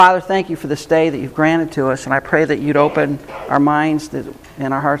Father, thank you for this day that you've granted to us, and I pray that you'd open our minds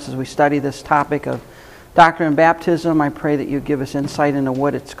and our hearts as we study this topic of doctrine and baptism. I pray that you'd give us insight into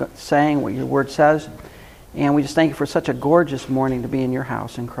what it's saying, what your word says. And we just thank you for such a gorgeous morning to be in your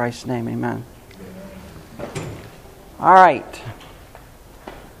house. In Christ's name, amen. All right.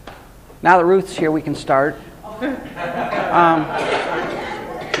 Now that Ruth's here, we can start. I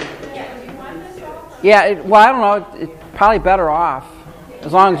don't know. It's probably better off,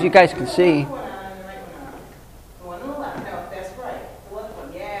 as long as you guys can see.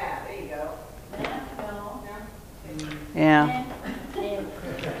 Yeah.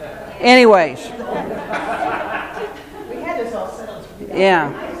 Anyways. We had this all set up.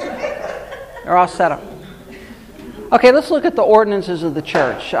 Yeah. They're all set up. Okay, let's look at the ordinances of the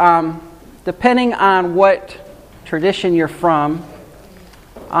church. Depending on what tradition you're from,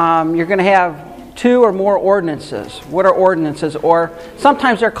 you're going to have two or more ordinances. What are ordinances? Or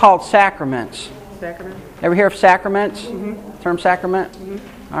sometimes they're called sacraments. Sacrament? Ever hear of sacraments? Mm-hmm. Term sacrament?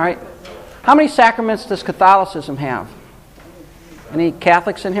 Mm-hmm. All right. How many sacraments does Catholicism have? Any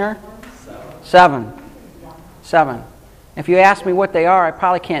Catholics in here? Seven. If you ask me what they are, I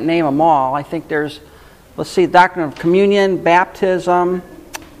probably can't name them all. I think there's, let's see, doctrine of communion, baptism,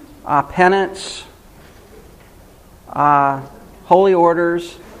 penance, holy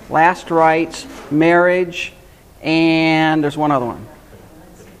orders, last rites, marriage, and there's one other one.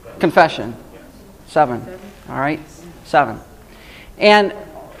 Confession. 7. All right? 7. And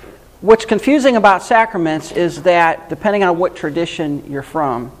what's confusing about sacraments is that, depending on what tradition you're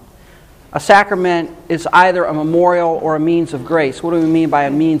from, a sacrament is either a memorial or a means of grace. What do we mean by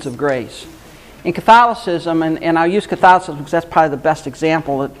a means of grace? In Catholicism, and I'll use Catholicism because that's probably the best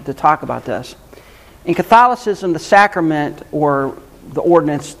example to talk about this. In Catholicism, the sacrament, or the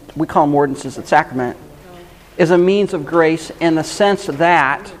ordinance, we call them ordinances, the sacrament, is a means of grace in the sense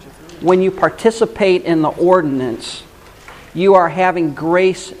that when you participate in the ordinance, you are having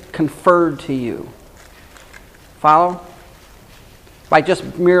grace conferred to you. Follow? By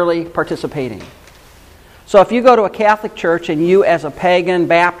just merely participating. So if you go to a Catholic church and you, as a pagan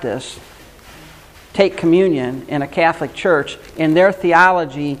Baptist, take communion in a Catholic church, in their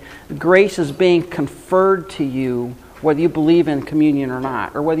theology, grace is being conferred to you whether you believe in communion or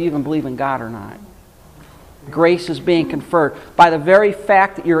not, or whether you even believe in God or not. Grace is being conferred. By the very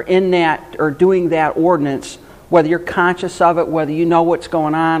fact that you're in that or doing that ordinance, whether you're conscious of it, whether you know what's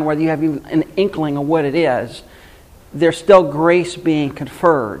going on, whether you have even an inkling of what it is, there's still grace being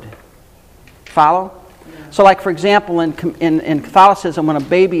conferred. Follow? So like, for example, in Catholicism, when a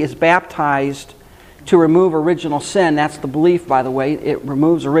baby is baptized to remove original sin, that's the belief, by the way, it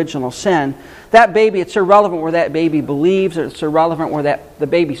removes original sin. That baby, it's irrelevant where that baby believes, or it's irrelevant where the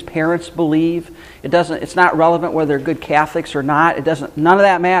baby's parents believe. It's not relevant whether they're good Catholics or not. None of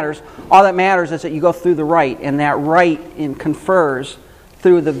that matters. All that matters is that you go through the rite, and that rite confers,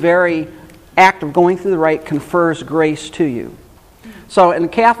 through the very act of going through the rite, confers grace to you. So in the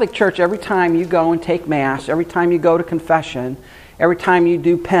Catholic Church, every time you go and take Mass, every time you go to confession, every time you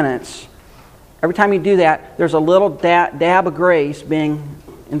do penance, every time you do that, there's a little dab of grace being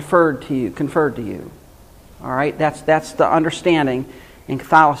conferred to you. All right? That's the understanding in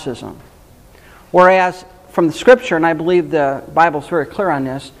Catholicism. Whereas from the Scripture, and I believe the Bible's very clear on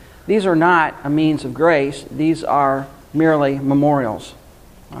this, these are not a means of grace. These are merely memorials.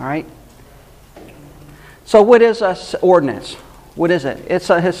 All right? So what is an ordinance? What is it? It's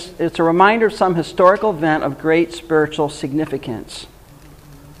a reminder of some historical event of great spiritual significance.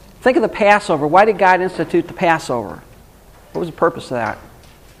 Think of the Passover. Why did God institute the Passover? What was the purpose of that?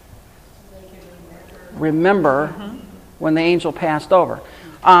 Remember when the angel passed over.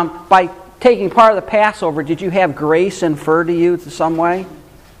 By taking part of the Passover, did you have grace inferred to you in some way?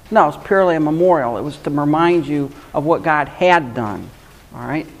 No, it's purely a memorial. It was to remind you of what God had done. All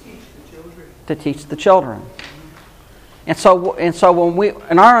right? To teach the children. And so when we,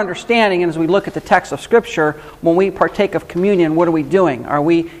 in our understanding, and as we look at the text of Scripture, when we partake of communion, what are we doing? Are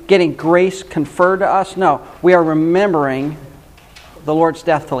we getting grace conferred to us? No. We are remembering the Lord's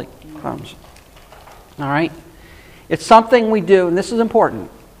death till He comes. All right? It's something we do, and this is important.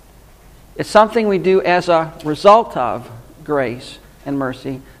 It's something we do as a result of grace and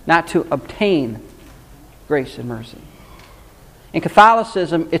mercy, not to obtain grace and mercy. In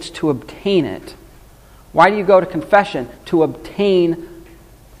Catholicism, it's to obtain it. Why do you go to confession? To obtain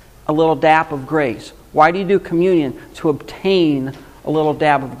a little dab of grace. Why do you do communion? To obtain a little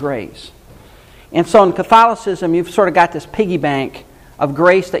dab of grace. And so in Catholicism, you've sort of got this piggy bank of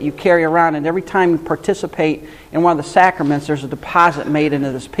grace that you carry around, and every time you participate in one of the sacraments, there's a deposit made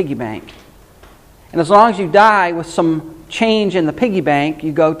into this piggy bank. And as long as you die with some change in the piggy bank,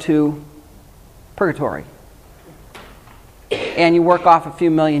 you go to purgatory. And you work off a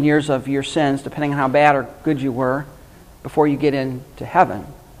few million years of your sins, depending on how bad or good you were, before you get into heaven.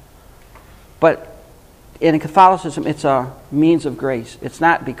 But in Catholicism, it's a means of grace. It's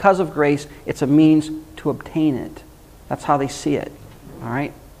not because of grace, it's a means to obtain it. That's how they see it. All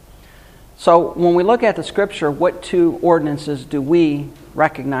right? So when we look at the Scripture, what two ordinances do we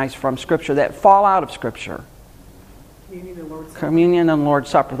recognize from Scripture that fall out of Scripture? Communion and Lord's Supper. Communion and Lord's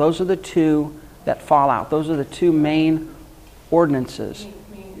Supper. Those are the two that fall out. Those are the two main ordinances.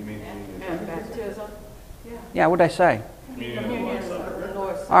 And baptism. Yeah, what did I say? Communion and Lord's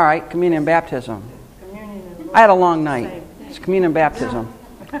Supper. All right, communion and baptism. I had a long night. It's communion and baptism.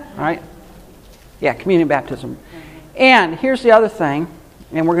 All right? Yeah, communion and baptism. And here's the other thing,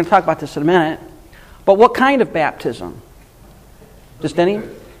 and we're going to talk about this in a minute, but what kind of baptism? Just any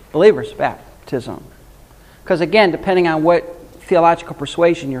believer's baptism. Because again, depending on what theological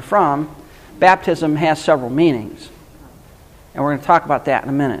persuasion you're from, baptism has several meanings. And we're going to talk about that in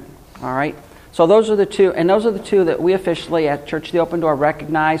a minute. All right? So those are the two, and those are the two that we officially at Church of the Open Door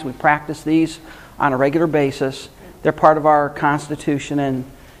recognize. We practice these on a regular basis. They're part of our constitution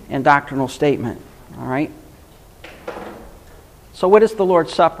and doctrinal statement. All right? So what is the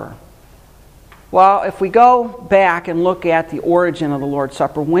Lord's Supper? Well, if we go back and look at the origin of the Lord's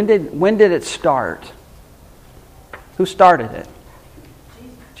Supper, when did it start? Who started it?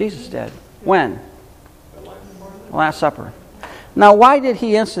 Jesus did. When? The Last Supper. Now, why did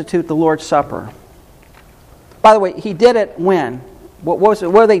he institute the Lord's Supper? By the way, he did it when? What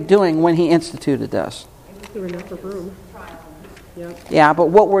were they doing when he instituted this? They were in the upper room. Yep. Yeah, but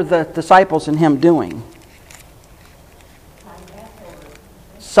what were the disciples and him doing?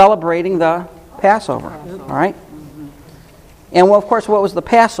 Celebrating the Passover. All right? And, well, of course, what was the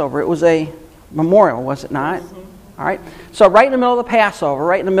Passover? It was a memorial, was it not? All right? So right in the middle of the Passover,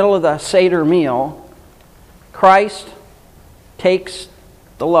 right in the middle of the Seder meal, Christ takes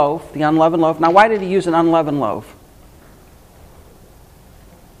the loaf, the unleavened loaf. Now, why did he use an unleavened loaf?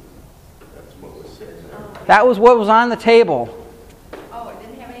 That was what was on the table. Oh, it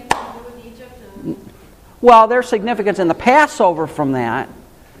didn't have anything to do with Egypt? Well, there's significance in the Passover from that.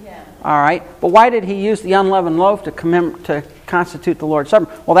 Yeah. All right. But why did he use the unleavened loaf to constitute the Lord's Supper?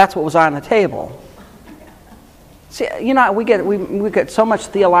 Well, that's what was on the table. See, you know, we get so much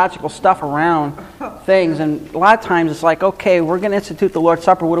theological stuff around things, and a lot of times it's like, okay, we're going to institute the Lord's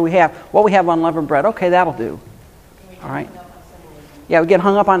Supper. What do we have? Well, we have unleavened bread. Okay, that'll do. All right. Yeah, we get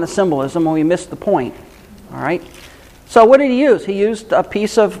hung up on the symbolism and we miss the point. All right. So what did he use? He used a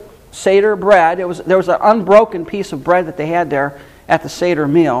piece of Seder bread. There was an unbroken piece of bread that they had there at the Seder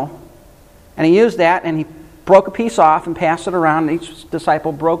meal, and he used that and he broke a piece off and passed it around, and each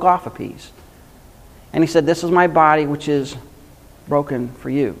disciple broke off a piece. And he said, "This is my body, which is broken for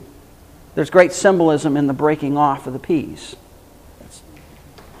you." There's great symbolism in the breaking off of the piece.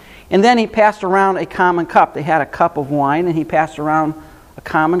 And then he passed around a common cup. They had a cup of wine, and he passed around a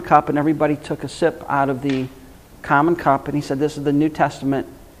common cup, and everybody took a sip out of the common cup, and he said, "This is the New Testament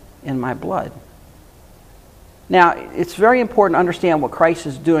in my blood." Now, it's very important to understand what Christ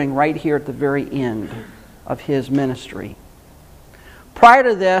is doing right here at the very end of his ministry. Prior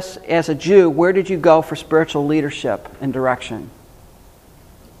to this, as a Jew, where did you go for spiritual leadership and direction?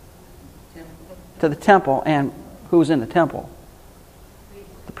 To the temple. And who was in the temple?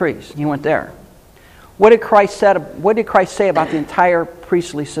 The priest. He went there. What did Christ say about the entire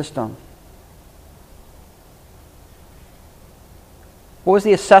priestly system? What was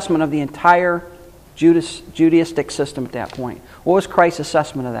the assessment of the entire Judaistic system at that point? What was Christ's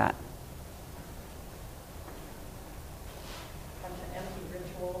assessment of that?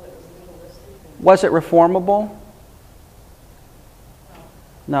 Was it reformable?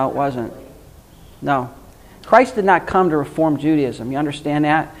 No, it wasn't. No. Christ did not come to reform Judaism. You understand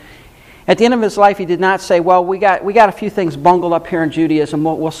that? At the end of his life, he did not say, well, we got a few things bungled up here in Judaism.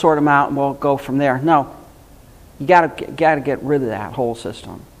 We'll sort them out and we'll go from there. No. You got to get rid of that whole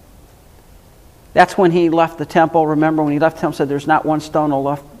system. That's when he left the temple. Remember, when he left the temple, said, "There's not one stone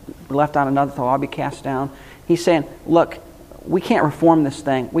left on another, till all be cast down." He's saying, look, we can't reform this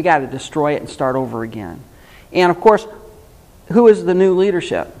thing. We got to destroy it and start over again. And of course, who is the new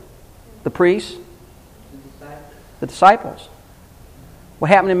leadership? The priests? The disciples. What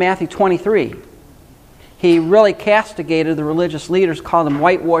happened in Matthew 23? He really castigated the religious leaders, called them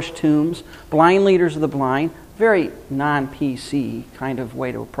whitewashed tombs, blind leaders of the blind. Very non-PC kind of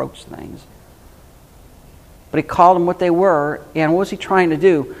way to approach things. But he called them what they were, and what was he trying to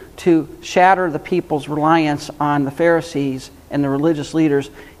do? To shatter the people's reliance on the Pharisees and the religious leaders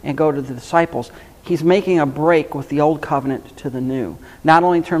and go to the disciples. He's making a break with the old covenant to the new. Not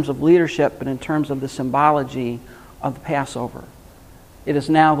only in terms of leadership, but in terms of the symbology of the Passover. It is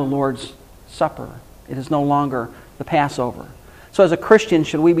now the Lord's Supper. It is no longer the Passover. So as a Christian,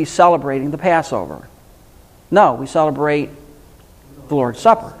 should we be celebrating the Passover? No, we celebrate the Lord's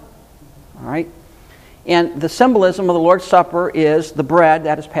Supper. All right? And the symbolism of the Lord's Supper is the bread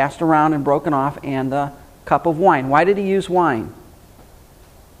that is passed around and broken off and the cup of wine. Why did he use wine?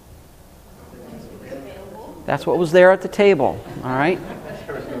 That's what was there at the table. All right?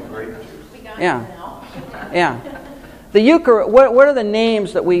 Yeah. Yeah. The Eucharist, what are the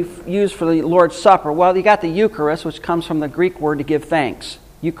names that we've used for the Lord's Supper? Well, you got the Eucharist, which comes from the Greek word to give thanks.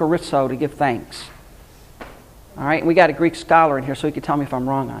 Eucharisto, to give thanks. All right? And we got a Greek scholar in here, so he can tell me if I'm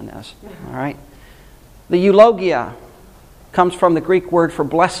wrong on this. All right? The eulogia comes from the Greek word for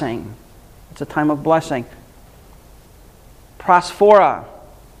blessing. It's a time of blessing. Prosphora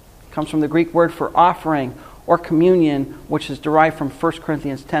comes from the Greek word for offering or communion, which is derived from 1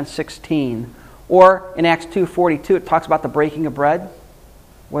 Corinthians 10:16. Or in Acts 2:42, it talks about the breaking of bread,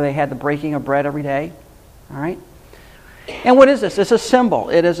 where they had the breaking of bread every day. All right? And what is this? It's a symbol.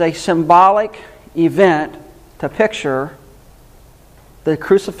 It is a symbolic event to picture the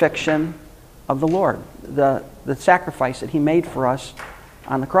crucifixion of the Lord, the sacrifice that he made for us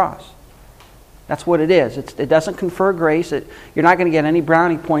on the cross. That's what it is. It doesn't confer grace. You're not going to get any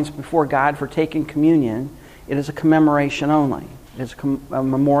brownie points before God for taking communion. It is a commemoration only. It is a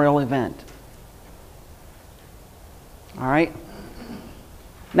memorial event. All right?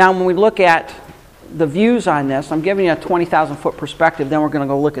 Now, when we look at the views on this, I'm giving you a 20,000-foot perspective, then we're going to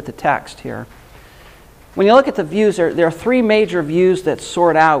go look at the text here. When you look at the views, there are three major views that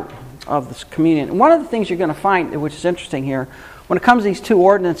sort out of this communion. And one of the things you're going to find, which is interesting here, when it comes to these two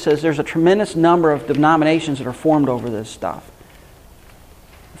ordinances, there's a tremendous number of denominations that are formed over this stuff.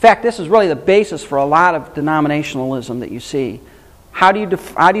 In fact, this is really the basis for a lot of denominationalism that you see. How do you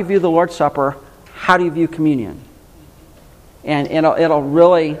view the Lord's Supper? How do you view communion? And it'll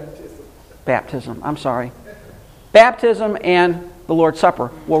really... Baptism, I'm sorry. Baptism and the Lord's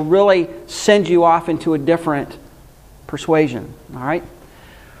Supper will really send you off into a different persuasion. All right?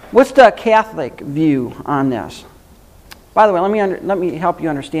 What's the Catholic view on this? By the way, let me help you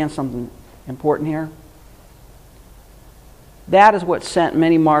understand something important here. That is what sent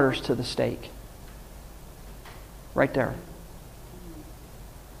many martyrs to the stake. Right there.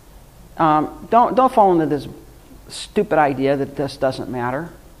 Don't fall into this stupid idea that this doesn't matter,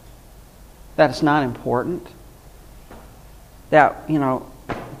 that it's not important, that,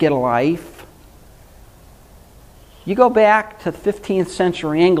 get a life. You go back to 15th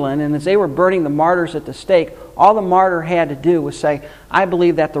century England, and as they were burning the martyrs at the stake, all the martyr had to do was say, I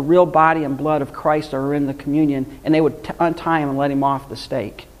believe that the real body and blood of Christ are in the communion, and they would untie him and let him off the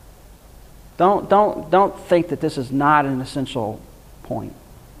stake. Don't think that this is not an essential point.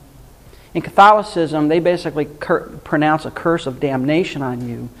 In Catholicism, they basically pronounce a curse of damnation on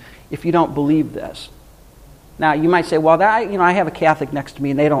you if you don't believe this. Now, you might say, well, I have a Catholic next to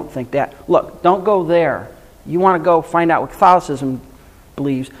me, and they don't think that. Look, don't go there. You want to go find out what Catholicism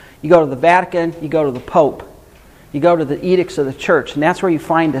believes. You go to the Vatican, you go to the Pope, you go to the edicts of the church, and that's where you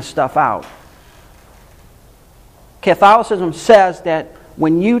find this stuff out. Catholicism says that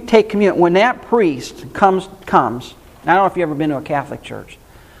when you take communion, when that priest comes, I don't know if you've ever been to a Catholic church,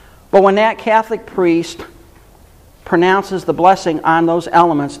 but when that Catholic priest pronounces the blessing on those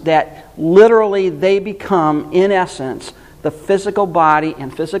elements, that literally they become, in essence, the physical body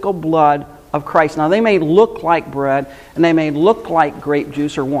and physical blood of Christ. Now, they may look like bread, and they may look like grape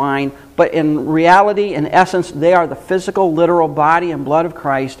juice or wine, but in reality, in essence, they are the physical, literal body and blood of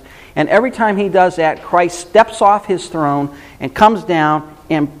Christ. And every time he does that, Christ steps off his throne and comes down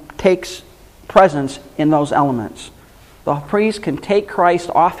and takes presence in those elements. The priest can take Christ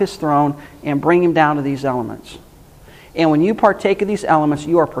off his throne and bring him down to these elements. And when you partake of these elements,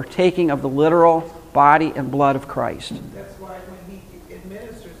 you are partaking of the literal body and blood of Christ. That's why when he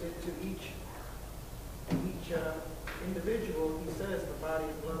administers it to each individual, he says the body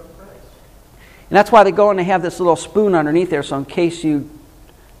and blood of Christ. And that's why they go and they have this little spoon underneath there, so in case you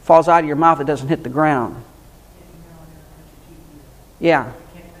falls out of your mouth, it doesn't hit the ground. Yeah.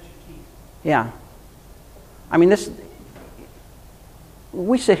 Yeah. I mean,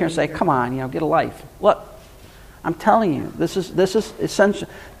 we sit here and say, come on, get a life. Look, I'm telling you, this is essential.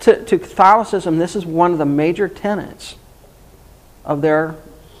 To Catholicism, this is one of the major tenets of their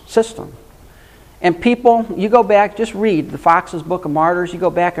system. And people, you go back, just read the Fox's Book of Martyrs, you go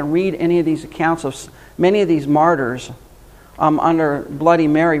back and read any of these accounts of many of these martyrs under Bloody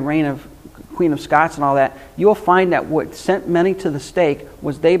Mary reign of Queen of Scots and all that, you'll find that what sent many to the stake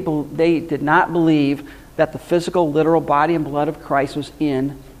was they did not believe that the physical, literal body and blood of Christ was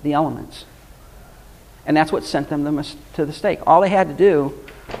in the elements. And that's what sent them to the stake. All they had to do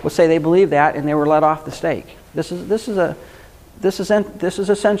was say they believed that, and they were let off the stake. This is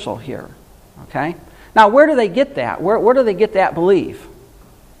essential here. Okay? Now, where do they get that? Where do they get that belief?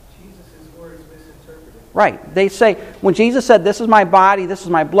 Jesus' words misinterpreted. Right. They say, when Jesus said, "This is my body, this is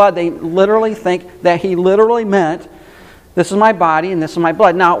my blood," they literally think that he literally meant, "This is my body and this is my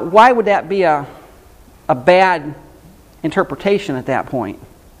blood." Now, why would that be a bad interpretation at that point?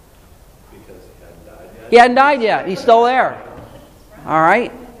 Because he hadn't died yet. He hadn't died yet. He's still there. All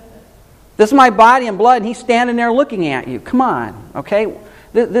right? This is my body and blood, and he's standing there looking at you. Come on. Okay?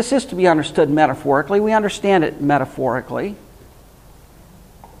 This is to be understood metaphorically. We understand it metaphorically.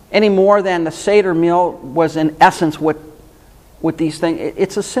 Any more than the Seder meal was in essence what these things...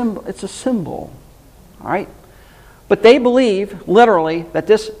 It's a symbol. It's a symbol. All right? But they believe, literally, that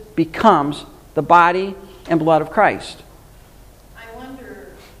this becomes the body and blood of Christ. I wonder,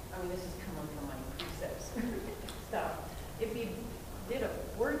 this is coming from my precepts stuff. If you did a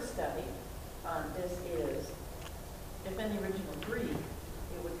word study on this is, if in the original Greek,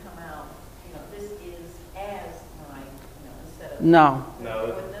 it would come out, this is as my, instead of... No. No.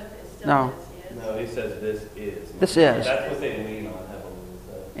 Wouldn't it? It's still No. this is. No, he says this is. This is. That's what they lean on heavily.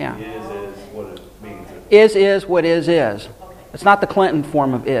 Is that Yeah. Is what it means. Is what is. Okay. It's not the Clinton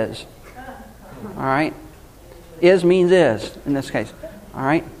form of is. All right? Is means is, in this case. All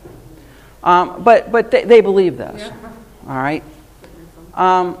right? But they believe this. All right?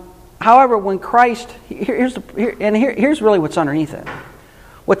 However, when Christ... Here's really what's underneath it.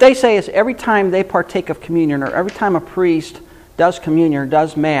 What they say is every time they partake of communion, or every time a priest does communion or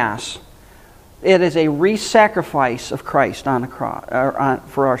does Mass, it is a re-sacrifice of Christ on the cross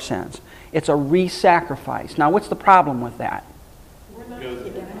for our sins. It's a re-sacrifice. Now, what's the problem with that?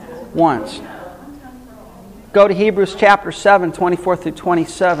 Once. Go to Hebrews chapter 7, 24 through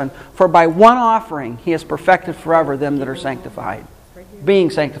 27. For by one offering he has perfected forever them that are sanctified. Being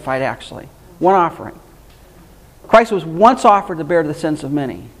sanctified, actually. One offering. Christ was once offered to bear the sins of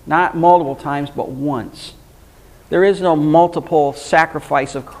many. Not multiple times, but once. There is no multiple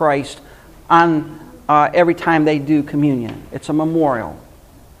sacrifice of Christ on every time they do communion. It's a memorial.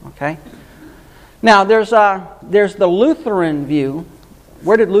 Okay? Now, there's the Lutheran view.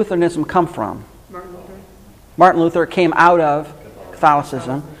 Where did Lutheranism come from? Martin Luther came out of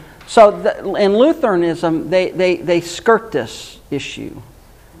Catholicism. So in Lutheranism, they skirt this issue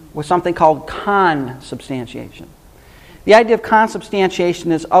with something called consubstantiation. The idea of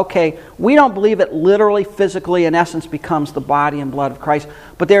consubstantiation is, okay, we don't believe it literally, physically, in essence, becomes the body and blood of Christ,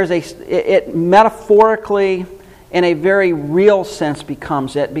 but it metaphorically, in a very real sense,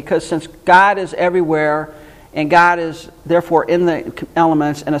 becomes it, because since God is everywhere, and God is therefore in the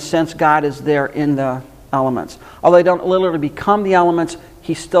elements, in a sense, God is there in the elements. Although they don't literally become the elements,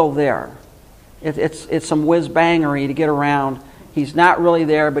 he's still there. It's some whiz-bangery to get around. He's not really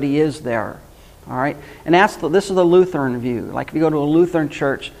there, but he is there. All right? And this is the Lutheran view. Like if you go to a Lutheran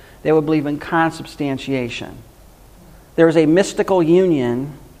church, they would believe in consubstantiation. There is a mystical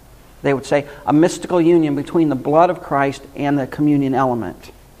union, they would say, a mystical union between the blood of Christ and the communion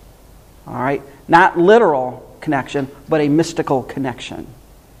element. All right? Not literal connection, but a mystical connection.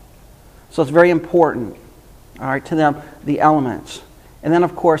 So it's very important, all right, to them, the elements. And then,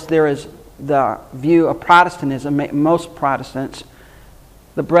 of course, there is the view of Protestantism. Most Protestants,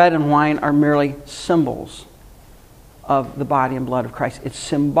 the bread and wine are merely symbols of the body and blood of Christ. It's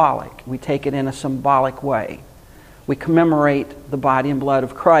symbolic. We take it in a symbolic way. We commemorate the body and blood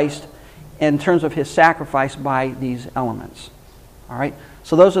of Christ in terms of his sacrifice by these elements. All right?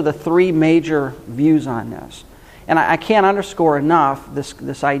 So those are the three major views on this. And I can't underscore enough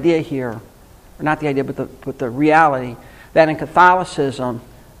this idea here, or not the idea, but the reality, that in Catholicism,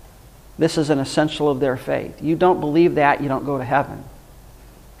 this is an essential of their faith. You don't believe that, you don't go to heaven.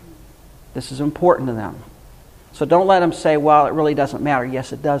 This is important to them. So don't let them say, well, it really doesn't matter.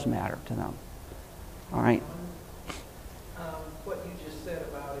 Yes, it does matter to them. All right? What you just said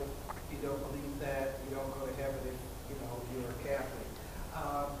about it, you don't believe that, you don't go to heaven if you're a Catholic.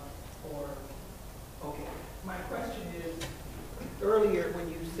 Okay, my question is, earlier when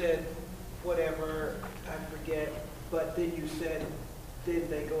you said whatever, I forget, but then you said, then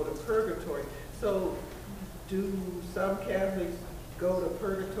they go to purgatory. So do some Catholics go to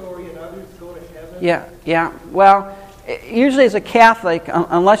purgatory and others go to heaven? Yeah. Well, usually as a Catholic,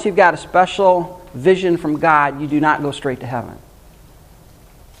 unless you've got a special vision from God, you do not go straight to heaven.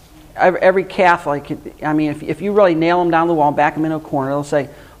 Every Catholic, I mean, if you really nail them down the wall and back them into a corner, they'll say,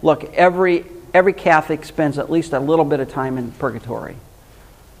 look, every Catholic spends at least a little bit of time in purgatory.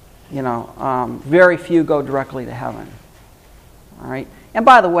 Very few go directly to heaven. All right? And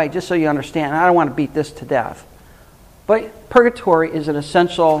by the way, just so you understand, I don't want to beat this to death, but purgatory is an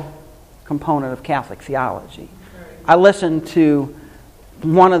essential component of Catholic theology. I listened to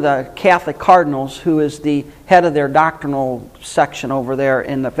one of the Catholic cardinals who is the head of their doctrinal section over there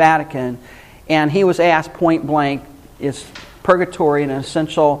in the Vatican, and he was asked point blank, is purgatory an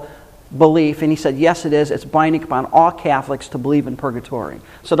essential belief? And he said, yes, it is. It's binding upon all Catholics to believe in purgatory.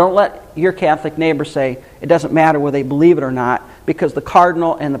 So don't let your Catholic neighbor say it doesn't matter whether they believe it or not, because the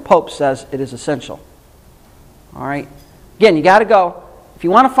cardinal and the pope says it is essential. All right? Again, you got to go. If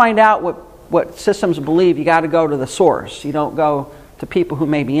you want to find out what systems believe, you got to go to the source. You don't go to people who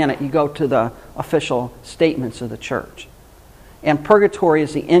may be in it. You go to the official statements of the church. And purgatory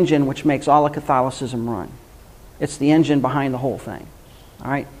is the engine which makes all of Catholicism run. It's the engine behind the whole thing.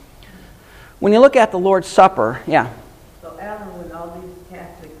 All right? When you look at the Lord's Supper, yeah. So, Alan, when all these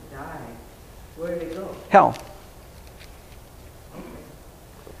Catholics die, where do they go? Hell.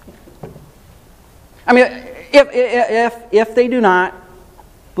 I mean, if they do not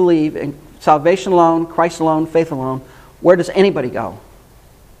believe in salvation alone, Christ alone, faith alone, where does anybody go?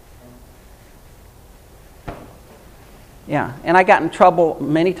 Yeah, and I got in trouble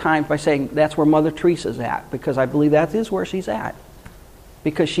many times by saying that's where Mother Teresa's at, because I believe that is where she's at.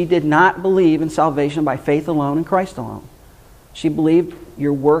 Because she did not believe in salvation by faith alone and Christ alone. She believed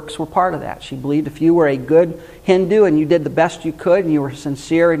your works were part of that. She believed if you were a good Hindu and you did the best you could and you were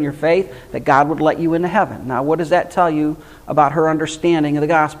sincere in your faith, that God would let you into heaven. Now, what does that tell you about her understanding of the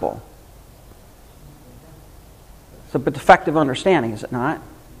gospel? It's a defective understanding, is it not?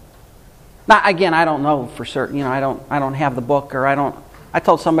 Now, again, I don't know for certain. I don't have the book, or I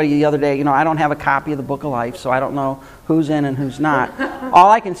told somebody the other day, I don't have a copy of the Book of Life, so I don't know who's in and who's not. All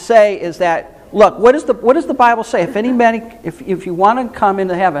I can say is that, look, what does the Bible say? If you want to come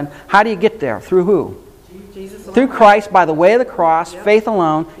into heaven, how do you get there? Through who? Jesus Through Christ, by the way of the cross, faith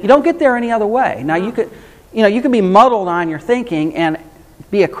alone. You don't get there any other way. Now you could be muddled on your thinking and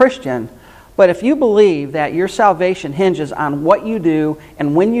be a Christian, but if you believe that your salvation hinges on what you do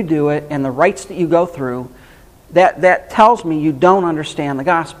and when you do it and the rites that you go through, that tells me you don't understand the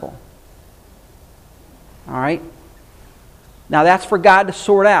gospel. All right? Now that's for God to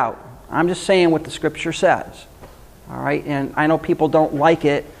sort out. I'm just saying what the Scripture says. All right? And I know people don't like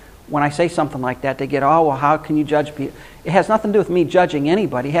it when I say something like that. They get, oh, well, how can you judge people? It has nothing to do with me judging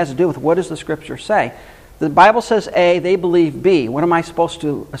anybody. It has to do with what does the Scripture say. The Bible says A, they believe B. What am I supposed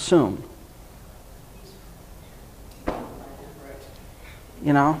to assume?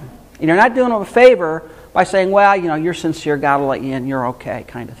 And you're not doing them a favor by saying, well, you're sincere, God will let you in, you're okay,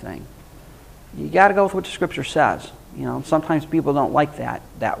 kind of thing. You got to go with what the Scripture says. Sometimes people don't like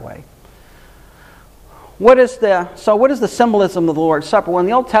that way. What is the symbolism of the Lord's Supper? Well, in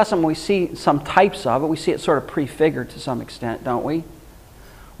the Old Testament, we see some types of it. We see it sort of prefigured to some extent, don't we?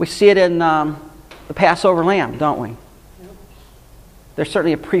 We see it in the Passover lamb, don't we? There's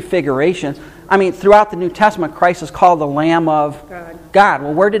certainly a prefiguration. I mean, throughout the New Testament, Christ is called the Lamb of God.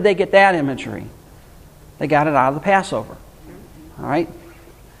 Well, where did they get that imagery? They got it out of the Passover. All right?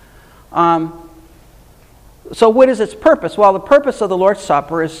 So what is its purpose? Well, the purpose of the Lord's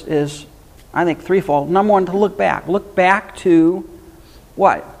Supper is I think, threefold. Number one, to look back. Look back to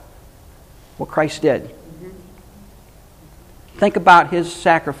what? What Christ did. Mm-hmm. Think about His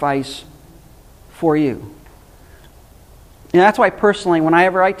sacrifice for you. And that's why personally,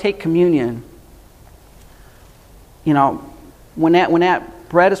 whenever I take communion, when that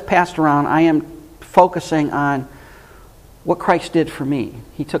bread is passed around, I am focusing on what Christ did for me.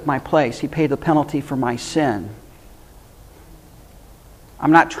 He took my place. He paid the penalty for my sin.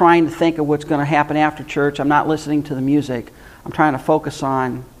 I'm not trying to think of what's going to happen after church. I'm not listening to the music. I'm trying to focus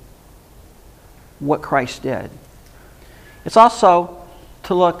on what Christ did. It's also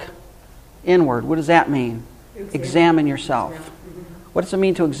to look inward. What does that mean? Examine yourself. What does it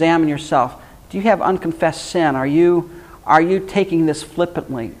mean to examine yourself? Do you have unconfessed sin? Are you taking this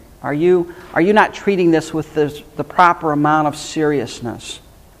flippantly? Are you not treating this with the proper amount of seriousness?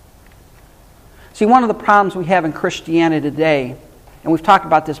 See, one of the problems we have in Christianity today, and we've talked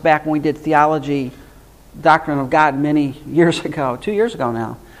about this back when we did theology, doctrine of God many years ago, 2 years ago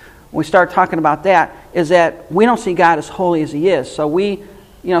now. When we started talking about that, is that we don't see God as holy as He is. So we,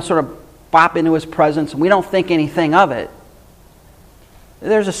 sort of bop into His presence and we don't think anything of it.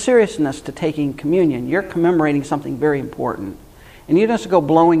 There's a seriousness to taking communion. You're commemorating something very important. And you don't just go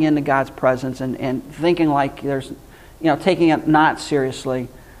blowing into God's presence and thinking like there's, taking it not seriously.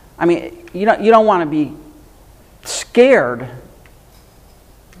 I mean, you don't want to be scared,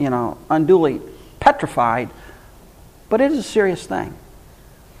 unduly petrified, but it is a serious thing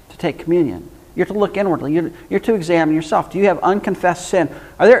to take communion. You're to look inwardly. You're to examine yourself. Do you have unconfessed sin?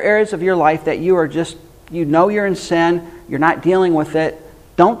 Are there areas of your life that you are just, you're in sin, you're not dealing with it?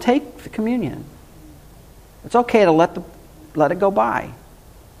 Don't take the communion. It's okay to let it go by.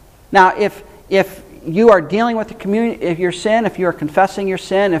 Now, if you are dealing with the communion, if your sin, if you are confessing your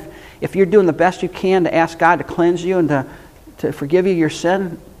sin, if you're doing the best you can to ask God to cleanse you and to forgive you your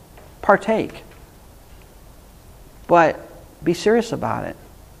sin, partake. But be serious about it.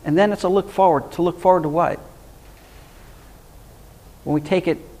 And then it's a look forward. To look forward to what? When we take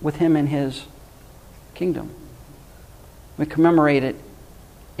it with Him in His kingdom. We commemorate it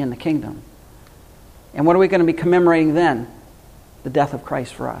in the kingdom. And what are we going to be commemorating then? The death of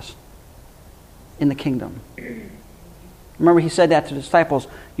Christ for us in the kingdom. Remember, He said that to the disciples,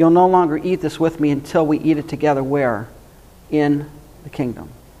 you'll no longer eat this with me until we eat it together where? In the kingdom.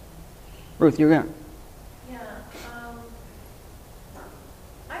 Ruth, you're going to... Yeah,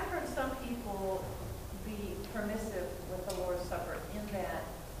 I've heard some people be permissive with the Lord's Supper in that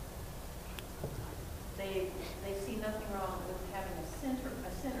they see nothing wrong with having a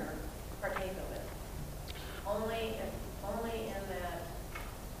sinner partake of it. Only in that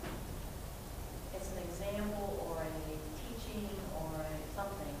it's an example or a teaching or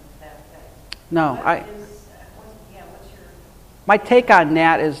something that. No, what's your... My take on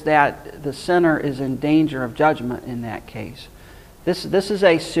that is that the sinner is in danger of judgment in that case. This is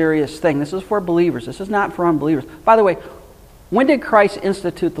a serious thing. This is for believers. This is not for unbelievers. By the way, when did Christ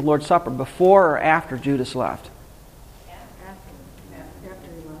institute the Lord's Supper? Before or after Judas left?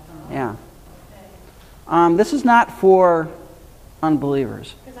 Yeah. This is not for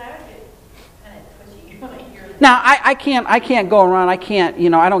unbelievers. Because I would get kind of twitchy when I hear that. Now, I can't go around. I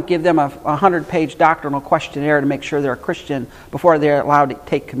don't give them a 100-page doctrinal questionnaire to make sure they're a Christian before they're allowed to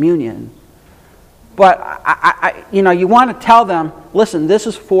take communion. But you want to tell them, listen, this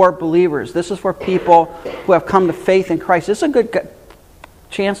is for believers. This is for people who have come to faith in Christ. This is a good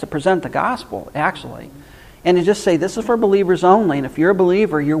chance to present the gospel, actually, and to just say this is for believers only. And if you're a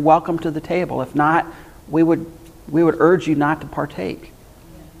believer, you're welcome to the table. If not, we would urge you not to partake.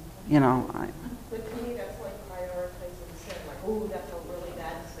 But to me, that's like prioritizing sin. Like, ooh, that's a really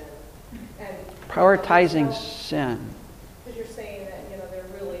bad sin. And Prioritizing sin. because you're saying that they're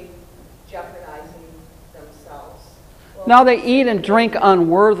really jeopardizing themselves. Well, No, they eat and drink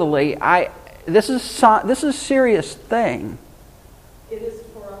unworthily. This is a serious thing. it is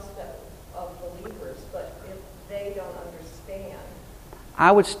for us of believers, but if they don't understand,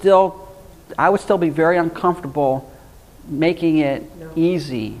 I would still be very uncomfortable making it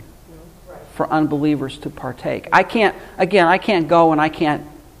easy right? for unbelievers to partake. I can't go and I can't,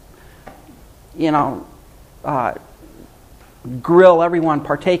 grill everyone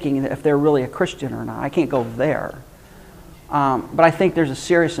partaking if they're really a Christian or not. I can't go there. But I think there's a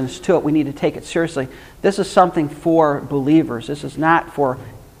seriousness to it. We need to take it seriously. This is something for believers. This is not for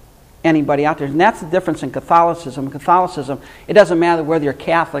anybody out there. And that's the difference in Catholicism. In Catholicism, it doesn't matter whether you're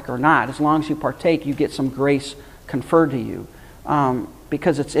Catholic or not. As long as you partake, you get some grace conferred to you.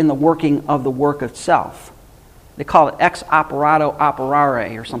 Because it's in the working of the work itself. They call it ex operato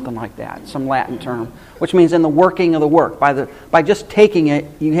operare or something like that, some Latin term, which means in the working of the work. By just taking it,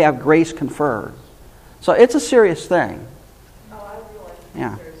 you have grace conferred. So it's a serious thing. Oh, I realize it's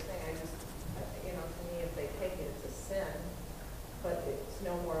Yeah. a serious thing. I just, to me, if they take it, it's a sin, but it's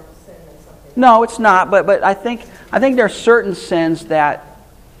no more of a sin than something. No, it's not. But I think there are certain sins that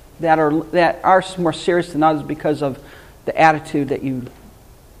are more serious than others because of the attitude that you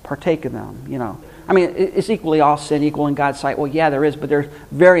partake in them. I mean, is equally all sin equal in God's sight? Well, yeah, there is, but there's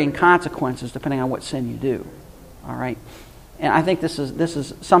varying consequences depending on what sin you do. All right, and I think this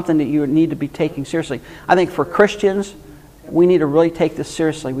is something that you need to be taking seriously. I think for Christians, we need to really take this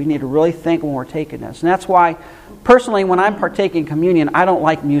seriously. We need to really think when we're taking this, and that's why, personally, when I'm partaking communion, I don't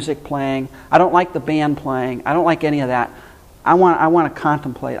like music playing. I don't like the band playing. I don't like any of that. I want to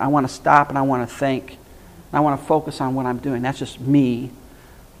contemplate. I want to stop and I want to think. I want to focus on what I'm doing. That's just me.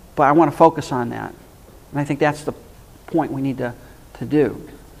 But I want to focus on that. And I think that's the point we need to do.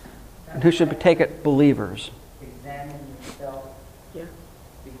 And who should take it? Believers. Examine yourself Yeah.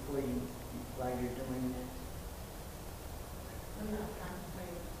 before while you're doing this. I'm not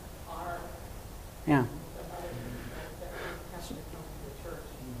contemplating our Yeah. have to come to the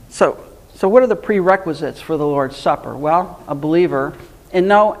church. So what are the prerequisites for the Lord's Supper? Well, a believer and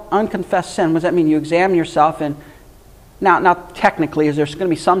no unconfessed sin. What does that mean? You examine yourself and now technically, is there going to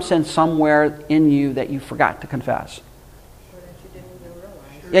be some sin somewhere in you that you forgot to confess? Or that you didn't even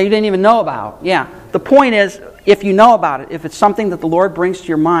realize. Yeah, you didn't even know about. Yeah. The point is, if you know about it, if it's something that the Lord brings to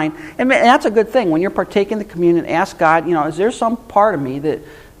your mind, and that's a good thing. When you're partaking the communion, ask God, is there some part of me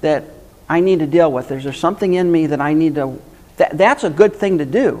that I need to deal with? Is there something in me that I need to... That's a good thing to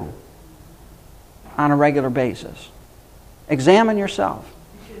do on a regular basis. Examine yourself.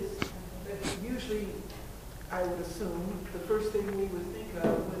 Because usually, I would assume, the first thing we would think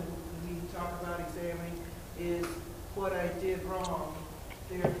of when we talk about examining is what I did wrong,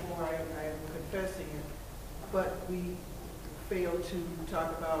 therefore I am confessing it. But we fail to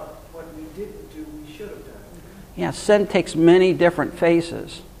talk about what we didn't do, we should have done. Yeah, sin takes many different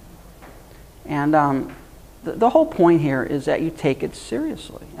faces. And the whole point here is that you take it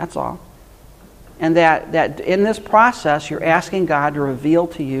seriously. That's all. And that in this process, you're asking God to reveal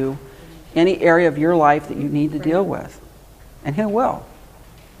to you any area of your life that you need to deal with. And He will.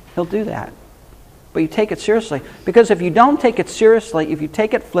 He'll do that. But you take it seriously. Because if you don't take it seriously, if you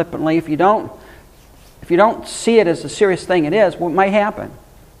take it flippantly, if you don't see it as the serious thing it is, what might happen?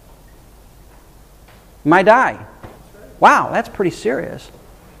 You might die. Wow, that's pretty serious.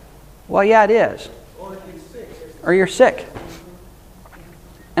 Well, yeah, it is. Or you're sick.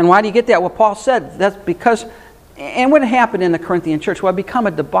 And why do you get that? Well, Paul said that's because, and what happened in the Corinthian church? Well, it became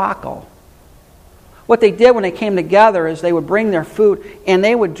a debacle. What they did when they came together is they would bring their food and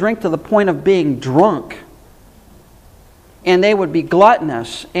they would drink to the point of being drunk. And they would be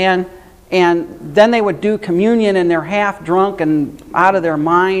gluttonous. And then they would do communion and they're half drunk and out of their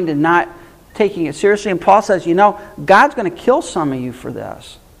mind and not taking it seriously. And Paul says, God's going to kill some of you for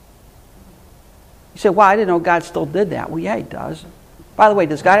this. You say, well, I didn't know God still did that. Well, yeah, He does. By the way,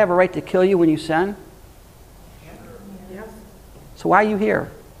 does God have a right to kill you when you sin? Yes. So why are you here?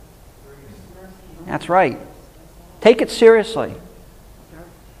 That's right. Take it seriously.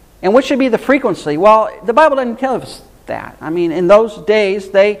 And what should be the frequency? Well, the Bible doesn't tell us that. I mean, in those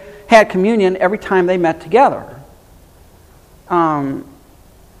days, they had communion every time they met together. I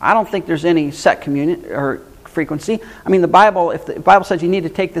don't think there's any set communion or frequency. I mean, if the Bible says you need to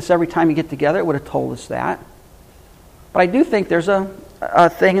take this every time you get together, it would have told us that. But I do think there's a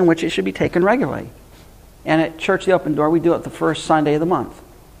thing in which it should be taken regularly. And at Church the Open Door, we do it the first Sunday of the month.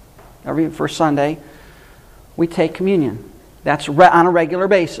 Every first Sunday, we take communion. That's on a regular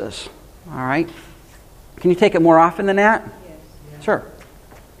basis. All right? Can you take it more often than that? Yes. Sure.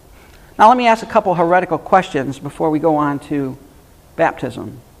 Now let me ask a couple heretical questions before we go on to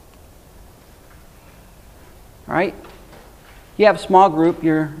baptism. All right? You have a small group.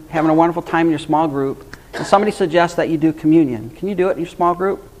 You're having a wonderful time in your small group. And somebody suggests that you do communion. Can you do it in your small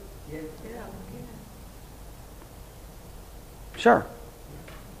group? Yes. Sure.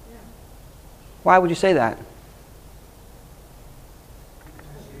 Why would you say that?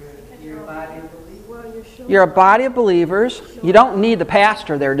 You're a body of believers. Well, you're showing You're a body of believers. You don't need the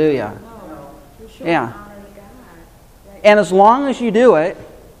pastor there, do you? No, you're showing Yeah. honor to God. And as long as you do it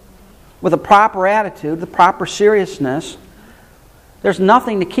with a proper attitude, the proper seriousness, there's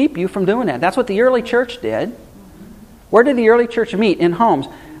nothing to keep you from doing that. That's what the early church did. Where did the early church meet? In homes.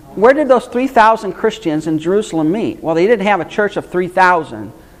 Where did those 3,000 Christians in Jerusalem meet? Well, they didn't have a church of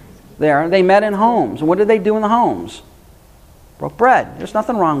 3,000 there. They met in homes. And what did they do in the homes? Broke bread. There's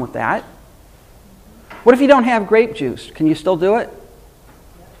nothing wrong with that. What if you don't have grape juice? Can you still do it?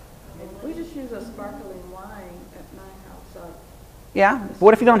 We just use a sparkling wine at my house. Yeah.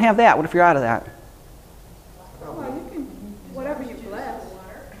 What if you don't have that? What if you're out of that? Well, you can, whatever you bless.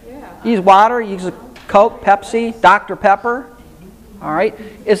 Yeah. You use water, you use a Coke, Pepsi, Dr. Pepper. All right.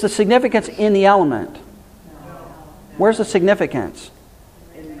 Is the significance in the element? Where's the significance?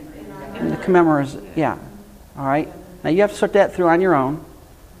 In the commemoration. Yeah. All right. Now you have to sort that through on your own.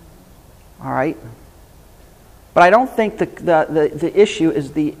 All right. But I don't think the issue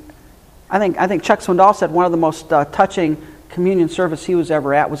is the. I think Chuck Swindoll said one of the most touching communion service he was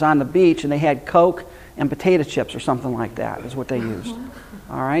ever at was on the beach, and they had Coke and potato chips or something like that is what they used.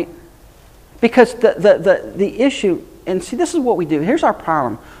 All right. Because the issue, and see, this is what we do. Here's our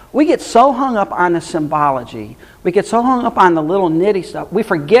problem. We get so hung up on the symbology. We get so hung up on the little nitty stuff. We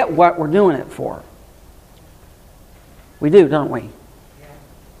forget what we're doing it for. We do, don't we?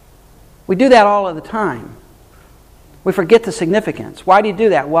 We do that all of the time. We forget the significance. Why do you do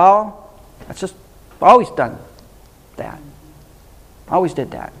that? Well, that's just, I've always done that. Always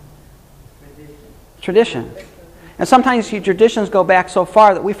did that. Tradition. And sometimes your traditions go back so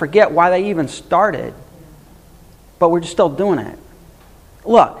far that we forget why they even started. But we're just still doing it.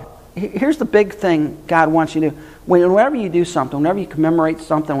 Look, here's the big thing God wants you to do. Whenever you do something, whenever you commemorate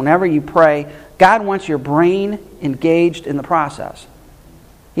something, whenever you pray, God wants your brain engaged in the process.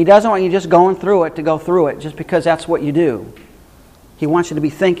 He doesn't want you just going through it to go through it just because that's what you do. He wants you to be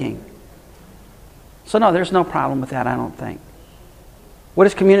thinking. So no, there's no problem with that, I don't think. What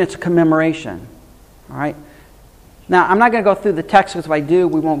is communion? It's a commemoration. All right? Now, I'm not going to go through the text, because if I do,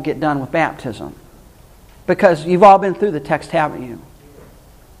 we won't get done with baptism. Because you've all been through the text, haven't you?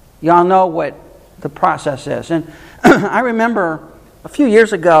 You all know what the process is. And I remember a few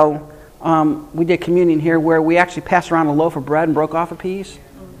years ago, we did communion here where we actually passed around a loaf of bread and broke off a piece.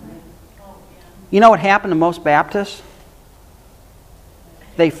 You know what happened to most Baptists?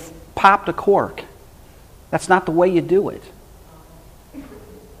 They popped a cork. That's not the way you do it.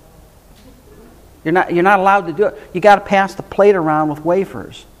 You're not allowed to do it. You got to pass the plate around with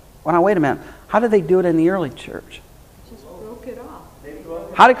wafers. Well, now wait a minute. How did they do it in the early church? Just broke it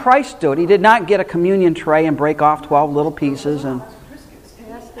off. How did Christ do it? He did not get a communion tray and break off 12 little pieces, and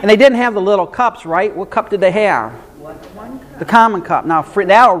they didn't have the little cups, right? What cup did they have? The common cup. Now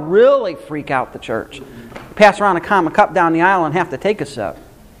that'll really freak out the church. Pass around a common cup down the aisle and have to take a sip.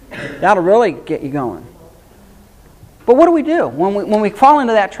 That'll really get you going. But what do we do when we fall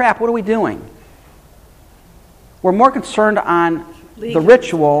into that trap? What are we doing? We're more concerned on the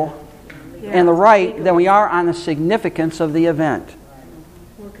ritual and the rite than we are on the significance of the event.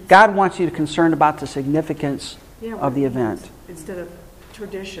 God wants you to be concerned about the significance of the event. Instead of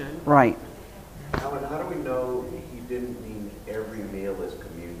tradition. Right. Alan, how do we know he didn't mean every meal is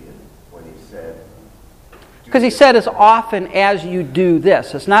communion when he said... Because he said as often as you do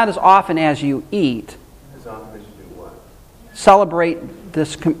this. It's not as often as you eat. As often as you do what? Celebrate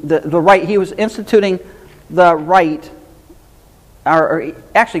this, the rite. He was instituting the rite, or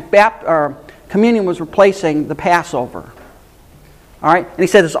actually communion was replacing the Passover. All right? And he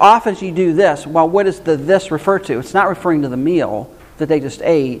said as often as you do this. Well, what does the this refer to? It's not referring to the meal that they just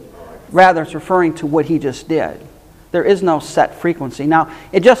ate. Rather, it's referring to what he just did. There is no set frequency. Now,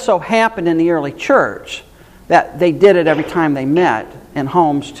 it just so happened in the early church that they did it every time they met in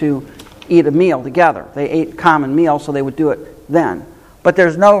homes to eat a meal together. They ate common meals, so they would do it then. But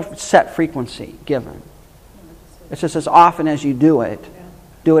there's no set frequency given. It's just as often as you do it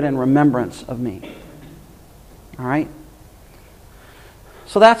in remembrance of me. All right?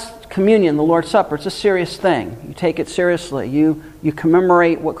 So that's communion, the Lord's Supper. It's a serious thing. You take it seriously. You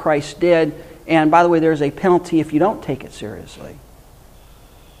commemorate what Christ did. And by the way, there's a penalty if you don't take it seriously,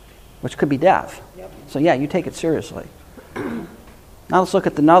 which could be death. Yep. So yeah, you take it seriously. Now let's look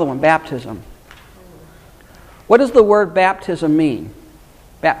at another one, baptism. What does the word baptism mean?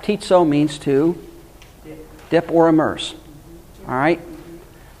 Baptizo means to dip or immerse. All right?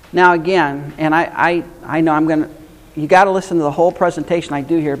 Now again, and I know you got to listen to the whole presentation I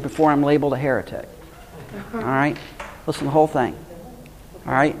do here before I'm labeled a heretic. All right? Listen to the whole thing.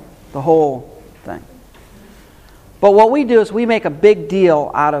 All right? The whole thing. But what we do is we make a big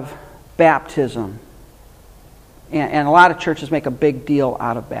deal out of baptism. And a lot of churches make a big deal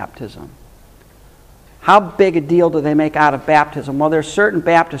out of baptism. How big a deal do they make out of baptism? Well, there's certain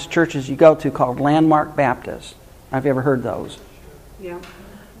Baptist churches you go to called Landmark Baptists. Have you ever heard those? Yeah.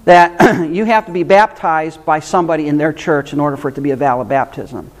 That you have to be baptized by somebody in their church in order for it to be a valid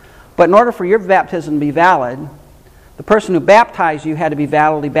baptism. But in order for your baptism to be valid, the person who baptized you had to be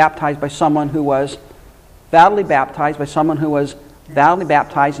validly baptized by someone who was validly baptized by someone who was validly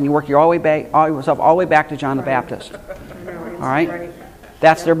baptized, and you work yourself all the way back to John the Baptist. All right?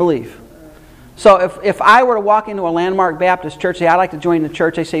 That's their belief. So if I were to walk into a Landmark Baptist church, say, I'd like to join the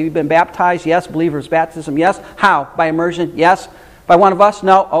church, they say, you've been baptized? Yes. Believer's baptism? Yes. How? By immersion? Yes. By one of us?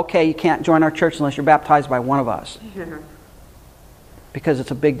 No. Okay, you can't join our church unless you're baptized by one of us. Because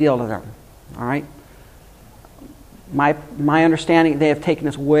it's a big deal to them. All right? My understanding, they have taken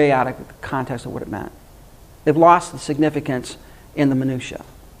this way out of the context of what it meant. They've lost the significance in the minutia.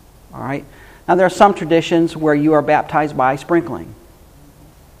 All right? Now, there are some traditions where you are baptized by sprinkling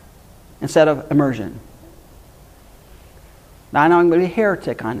instead of immersion. Now, I know I'm going to be a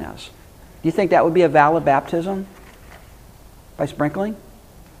heretic on this. Do you think that would be a valid baptism? By sprinkling?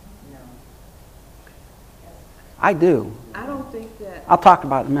 No. I do. I don't think that. I'll talk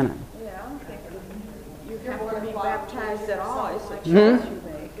about it in a minute. Yeah, I don't think you have to be baptized at all. It's a choice Mm-hmm. you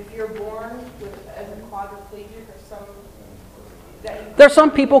make. If you're born as a quadriplegic or some. There are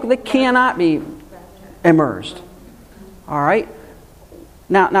some people that cannot be immersed. All right?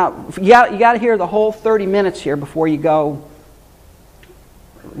 Now you got to hear the whole 30 minutes here before you go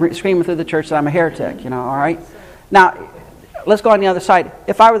screaming through the church that I'm a heretic, all right? Now, let's go on the other side.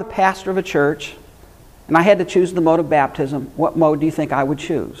 If I were the pastor of a church and I had to choose the mode of baptism, what mode do you think I would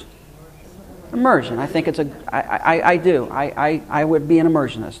choose? Immersion. I think it's I do. I would be an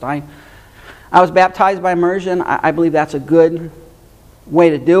immersionist. I was baptized by immersion. I believe that's a good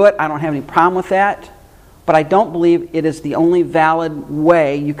way to do it. I don't have any problem with that. But but I don't believe it is the only valid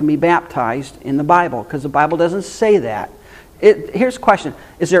way you can be baptized in the Bible, because the Bible doesn't say that. Here's a question.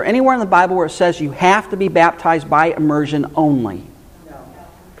 Is there anywhere in the Bible where it says you have to be baptized by immersion only?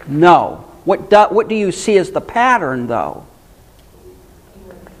 No. What do you see as the pattern, though?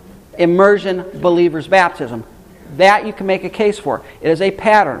 Immersion, believer's baptism. That you can make a case for. It is a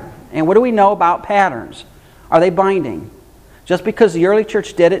pattern. And what do we know about patterns? Are they binding? Just because the early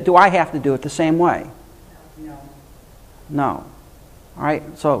church did it, do I have to do it the same way? No. All right,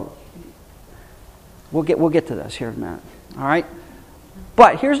 so we'll get to this here in a minute. All right?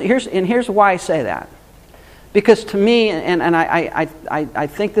 But here's why I say that. Because to me, and I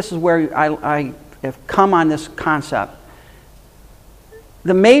think this is where I have come on this concept,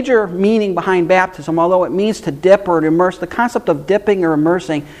 the major meaning behind baptism, although it means to dip or to immerse, the concept of dipping or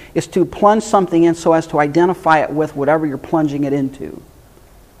immersing is to plunge something in so as to identify it with whatever you're plunging it into.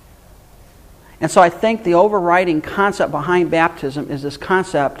 And so I think the overriding concept behind baptism is this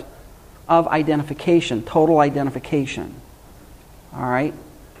concept of identification, total identification. All right?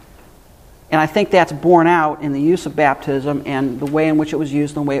 And I think that's borne out in the use of baptism and the way in which it was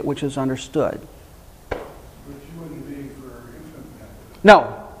used and the way in which it was understood. But you wouldn't be for infant baptism.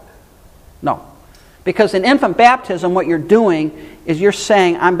 No. Because in infant baptism, what you're doing is you're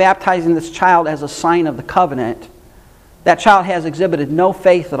saying, I'm baptizing this child as a sign of the covenant. That child has exhibited no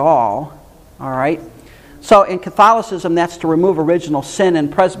faith at all. All right? So in Catholicism, that's to remove original sin. In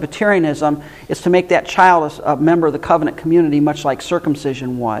Presbyterianism, it's to make that child a member of the covenant community, much like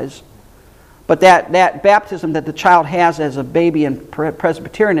circumcision was. But that baptism that the child has as a baby in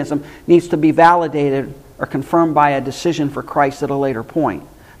Presbyterianism needs to be validated or confirmed by a decision for Christ at a later point.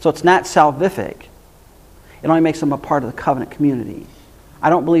 So it's not salvific. It only makes them a part of the covenant community. I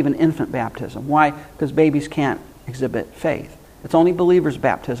don't believe in infant baptism. Why? Because babies can't exhibit faith. It's only believers'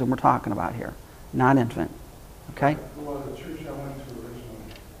 baptism we're talking about here, not infant. Okay? Well, the church I went to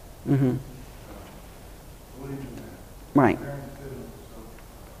originally believed in that. Right. My parents didn't, so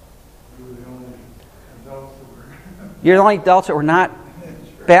we were the only adults that were. You're the only adults that were not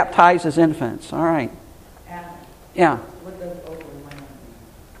baptized as infants. All right. Yeah. What does overwhelm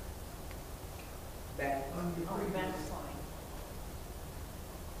mean? Backslide.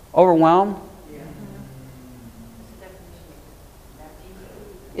 Overwhelmed? Yeah. It's the definition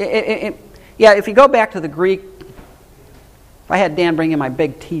of baptism. Yeah, if you go back to the Greek, if I had Dan bring in my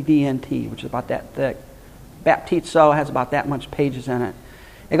big TDNT, which is about that thick, baptizo has about that much pages in it.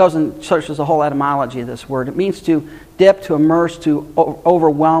 It goes and searches the whole etymology of this word. It means to dip, to immerse, to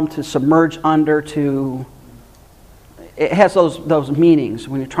overwhelm, to submerge under, to... It has those meanings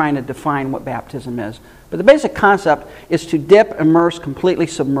when you're trying to define what baptism is. But the basic concept is to dip, immerse, completely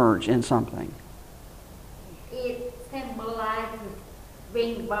submerge in something. It symbolizes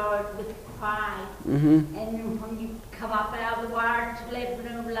being born with Christ. Mm-hmm. And when you come up out of the water to live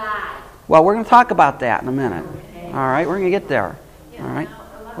a new life. Well, we're going to talk about that in a minute. All right, we're going to get there. Yeah, All right, now,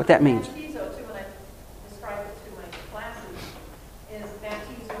 a lot what of that means. Baptizo, too, when I describe it to my classes, is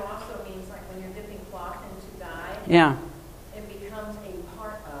baptizo also means like when you're dipping cloth into dye, Yeah, it becomes a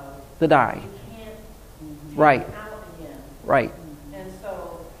part of, the dye. you can't take Right. it out again. Right. And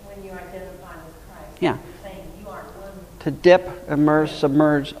so when you identify with Christ, Yeah. you're saying you are one. To dip, immerse,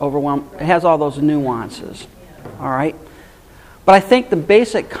 submerge, overwhelm. It has all those nuances. All right? But I think the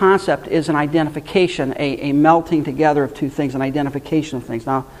basic concept is an identification, a melting together of two things, an identification of things.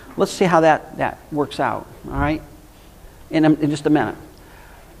 Now, let's see how that works out. All right? In just a minute.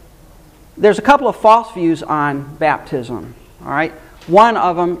 There's a couple of false views on baptism. All right? One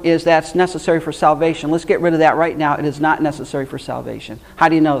of them is that it's necessary for salvation. Let's get rid of that right now. It is not necessary for salvation. How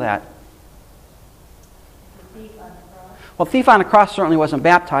do you know that? The thief on the cross. Well, the thief on the cross certainly wasn't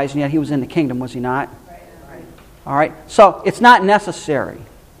baptized, and yet he was in the kingdom, was he not? Right. All right? So it's not necessary.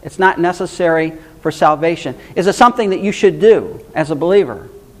 It's not necessary for salvation. Is it something that you should do as a believer?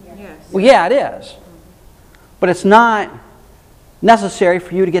 Yes. Well, yeah, it is. But it's not necessary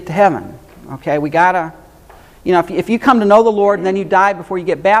for you to get to heaven. Okay? We got to... You know, if you come to know the Lord and then you die before you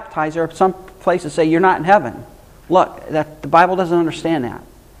get baptized, there are some places that say you're not in heaven. Look, the Bible doesn't understand that.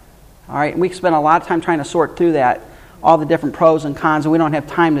 All right? And we spend a lot of time trying to sort through that, all the different pros and cons, and we don't have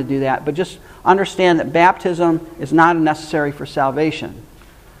time to do that. But just understand that baptism is not necessary for salvation.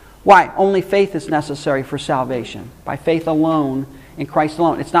 Why? Only faith is necessary for salvation. By faith alone, in Christ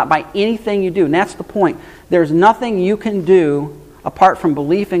alone. It's not by anything you do. And that's the point. There's nothing you can do apart from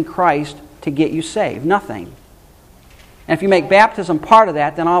belief in Christ to get you saved. Nothing. And if you make baptism part of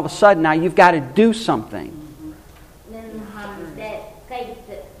that, then all of a sudden now you've got to do something. Then that faith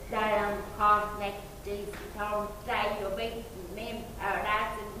that died on the cross next to Jesus told him, say you'll be in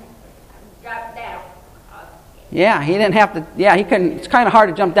paradise and drop down. Yeah, he didn't have to, yeah, he couldn't, it's kind of hard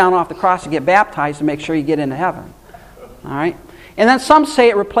to jump down off the cross to get baptized to make sure you get into heaven. All right? And then some say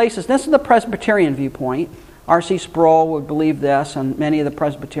it replaces, this is the Presbyterian viewpoint. R.C. Sproul would believe this, and many of the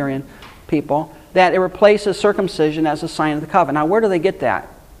Presbyterian people, that it replaces circumcision as a sign of the covenant. Now, where do they get that?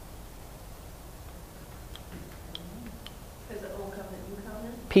 Is it old covenant, new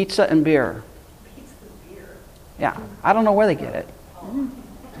covenant? Pizza and beer. Pizza and beer. Yeah, I don't know where they get it.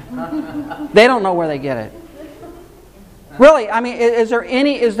 They don't know where they get it. Really, I mean, is there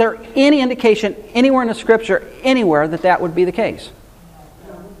any indication anywhere in the Scripture, anywhere, that that would be the case?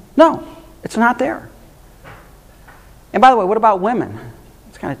 No, it's not there. And by the way, what about women?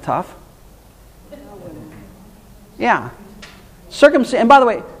 It's kind of tough. Yeah. Circumcision, and by the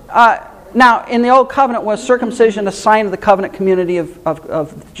way, now, in the Old Covenant, was circumcision a sign of the covenant community of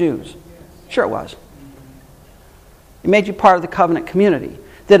the Jews? Sure it was. It made you part of the covenant community.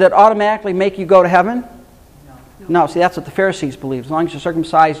 Did it automatically make you go to heaven? No. See, that's what the Pharisees believed. As long as you're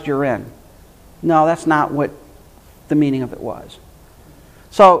circumcised, you're in. No, that's not what the meaning of it was.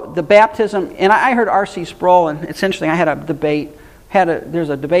 So the baptism, and I heard R.C. Sproul, and it's interesting, I had a debate, there's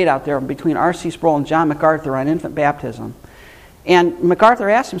a debate out there between R.C. Sproul and John MacArthur on infant baptism. And MacArthur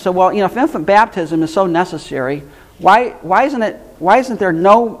asked him, so, well, if infant baptism is so necessary, why isn't there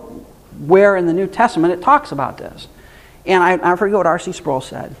nowhere in the New Testament it talks about this? And I forget what R.C. Sproul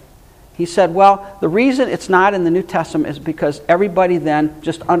said. He said, well, the reason it's not in the New Testament is because everybody then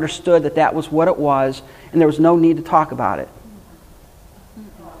just understood that that was what it was, and there was no need to talk about it.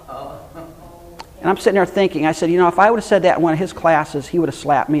 And I'm sitting there thinking, I said, if I would have said that in one of his classes, he would have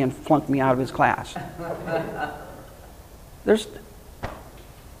slapped me and flunked me out of his class. What's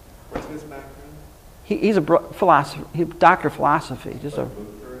his background? He's a philosopher, doctor of philosophy.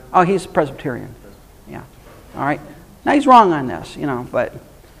 He's Presbyterian. Yeah. All right. Now he's wrong on this, but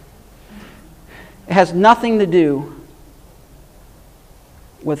it has nothing to do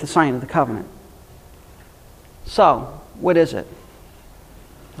with the sign of the covenant. So, what is it?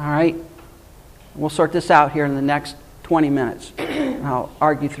 All right. We'll sort this out here in the next 20 minutes. I'll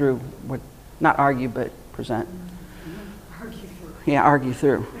argue through, not argue, but present. Argue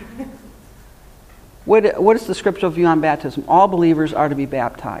through. What is the scriptural view on baptism? All believers are to be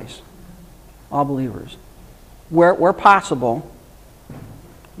baptized. All believers. Where possible,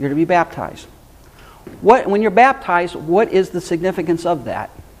 you're to be baptized. When you're baptized, what is the significance of that?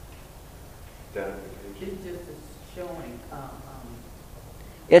 It's just a showing.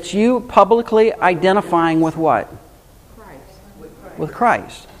 It's you publicly identifying with what? Christ. With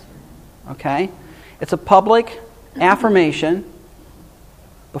Christ. Okay? It's a public affirmation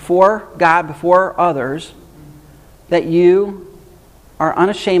before God, before others, that you are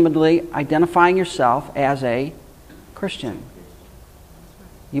unashamedly identifying yourself as a Christian.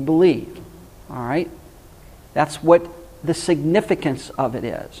 You believe. All right? That's what the significance of it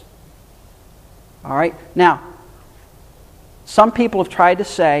is. All right? Now, some people have tried to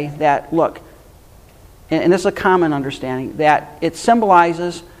say that, look, and this is a common understanding, that it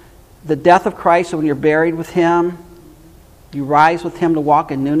symbolizes the death of Christ. So when you're buried with Him, you rise with Him to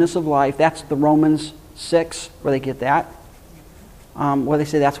walk in newness of life. That's the Romans 6, where they get that. Where they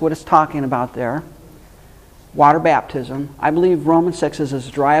say that's what it's talking about there. Water baptism. I believe Romans 6 is as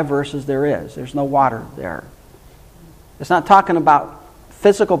dry a verse as there is. There's no water there. It's not talking about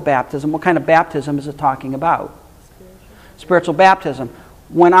physical baptism. What kind of baptism is it talking about? Spiritual baptism.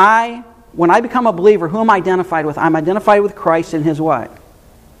 When I become a believer, who am I identified with? I'm identified with Christ in His what?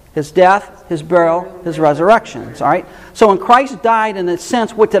 His death, His burial, His resurrection. All right? So when Christ died, in a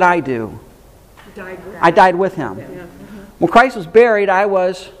sense, what did I do? I died with Him. When Christ was buried, I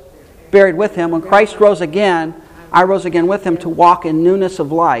was buried with Him. When Christ rose again, I rose again with Him to walk in newness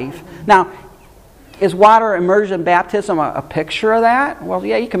of life. Now, is water immersion baptism a picture of that? Well,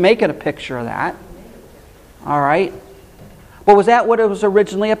 yeah, you can make it a picture of that. All right? But was that what it was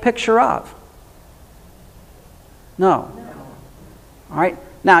originally a picture of? No. All right?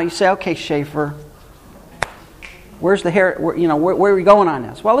 Now, you say, okay, Schaefer, where's the hair? Where are we going on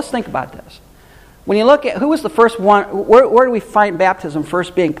this? Well, let's think about this. When you look at who was the first one, where do we find baptism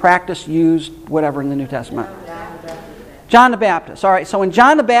first being practiced, used, whatever in the New Testament? John the Baptist. All right, so when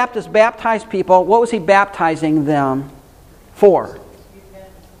John the Baptist baptized people, what was he baptizing them for?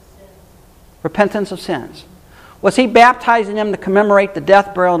 Repentance of sins. Was he baptizing them to commemorate the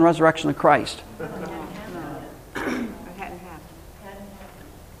death, burial, and resurrection of Christ?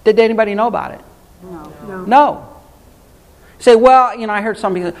 Did anybody know about it? No. Say, well, I heard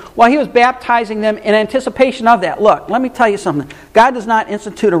somebody say, well, he was baptizing them in anticipation of that. Look, let me tell you something. God does not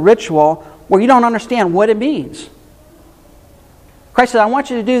institute a ritual where you don't understand what it means. Christ said, I want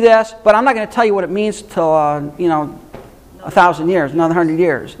you to do this, but I'm not going to tell you what it means till, 1,000 years, another 100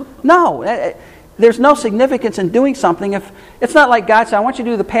 years. No, there's no significance in doing something. If it's not like God said, I want you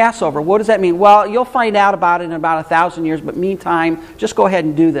to do the Passover. What does that mean? Well, you'll find out about it in about 1,000 years, but meantime, just go ahead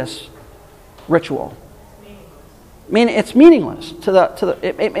and do this ritual. I mean, it's meaningless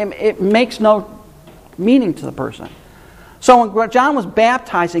it makes no meaning to the person. So when John was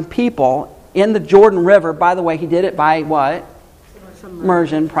baptizing people in the Jordan River, by the way, he did it by what?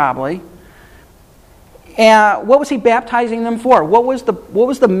 Immersion, probably. And what was he baptizing them for? What was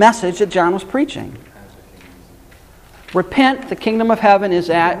the message that John was preaching? Repent, the kingdom of heaven is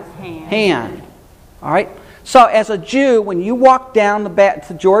at hand. All right? So as a Jew, when you walked down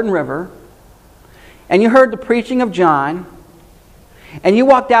the Jordan River and you heard the preaching of John and you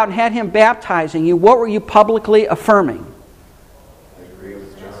walked out and had him baptizing you, what were you publicly affirming?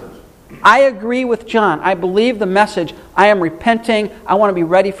 I agree with John. I believe the message. I am repenting. I want to be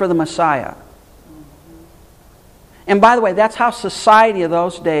ready for the Messiah. And by the way, that's how society of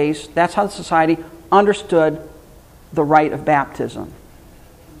those days, that's how society understood the rite of baptism.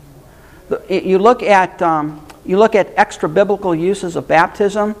 You look at extra biblical uses of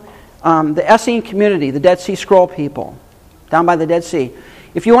baptism. The Essene community, the Dead Sea Scroll people, down by the Dead Sea.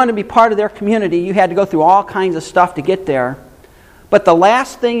 If you wanted to be part of their community, you had to go through all kinds of stuff to get there. But the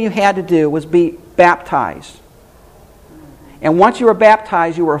last thing you had to do was be baptized. And once you were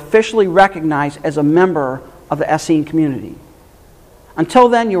baptized, you were officially recognized as a member of the Essene community. Until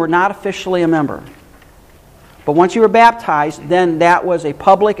then, you were not officially a member. But once you were baptized, then that was a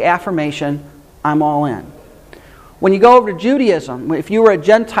public affirmation, I'm all in. When you go over to Judaism, if you were a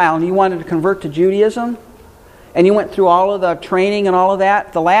Gentile and you wanted to convert to Judaism, and you went through all of the training and all of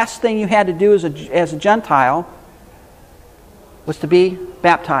that, the last thing you had to do as a Gentile was to be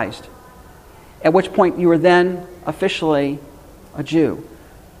baptized. At which point you were then officially a Jew.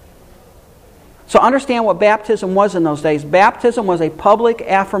 So understand what baptism was in those days. Baptism was a public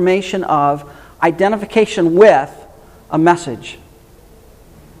affirmation of identification with a message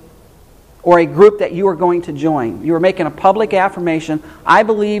or a group that you were going to join. You were making a public affirmation. I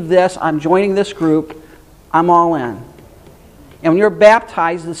believe this. I'm joining this group. I'm all in. And when you're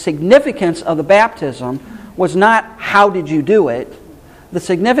baptized, the significance of the baptism was not how did you do it. The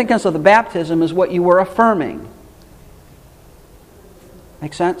significance of the baptism is what you were affirming.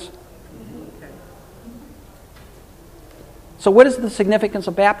 Make sense? So what is the significance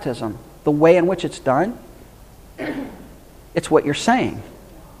of baptism? The way in which it's done? It's what you're saying.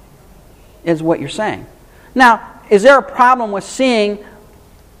 It's what you're saying. Now, is there a problem with seeing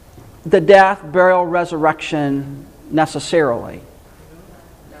the death, burial, resurrection necessarily?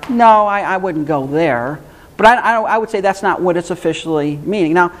 No, I wouldn't go there. But I would say that's not what it's officially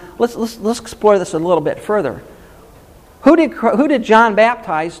meaning. Now, let's explore this a little bit further. Who did John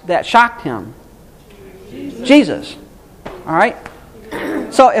baptize that shocked him? Jesus. All right?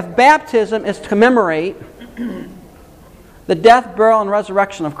 So if baptism is to commemorate the death, burial, and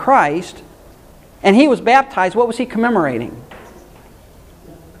resurrection of Christ, and he was baptized, what was he commemorating?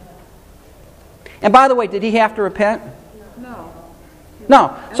 And by the way, did he have to repent?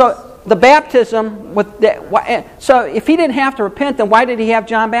 No. So the baptism so if he didn't have to repent, then why did he have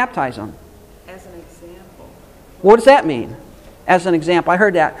John baptize him? As an example. What does that mean? As an example, I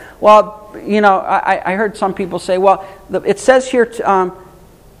heard that. Well, I heard some people say, well, it says here,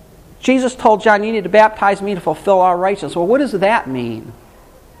 Jesus told John, you need to baptize me to fulfill all righteousness. Well, what does that mean?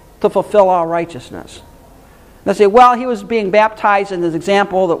 To fulfill all righteousness. They say, well, he was being baptized in this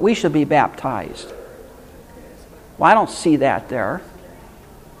example that we should be baptized. Well, I don't see that there.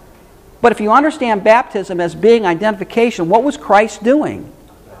 But if you understand baptism as being identification, what was Christ doing?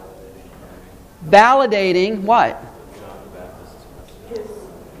 Validating what?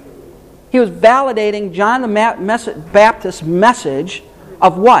 He was validating John the Baptist's message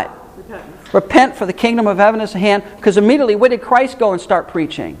of what? Repent, for the kingdom of heaven is at hand. Because immediately, where did Christ go and start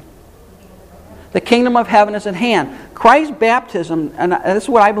preaching? The kingdom of heaven is at hand. Christ's baptism, and this is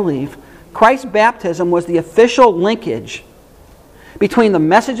what I believe, Christ's baptism was the official linkage between the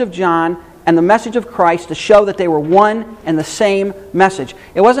message of John and the message of Christ to show that they were one and the same message.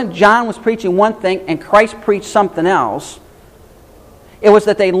 It wasn't John was preaching one thing and Christ preached something else. It was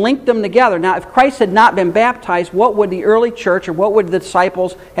that they linked them together. Now, if Christ had not been baptized, what would the early church or what would the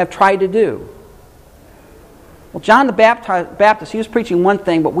disciples have tried to do? Well, John the Baptist, he was preaching one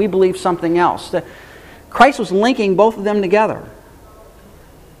thing, but we believe something else. Christ was linking both of them together.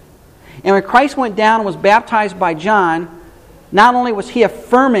 And when Christ went down and was baptized by John, not only was he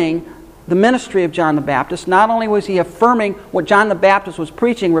affirming the ministry of John the Baptist, not only was he affirming what John the Baptist was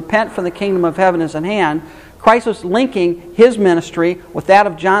preaching, repent, for the kingdom of heaven is at hand, Christ was linking his ministry with that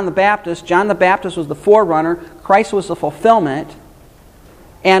of John the Baptist. John the Baptist was the forerunner. Christ was the fulfillment.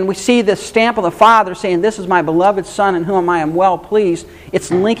 And we see this stamp of the Father saying, "This is my beloved Son in whom I am well pleased." It's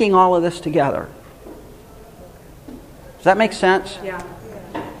linking all of this together. Does that make sense? Yeah.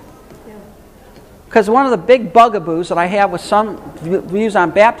 Because one of the big bugaboos that I have with some views on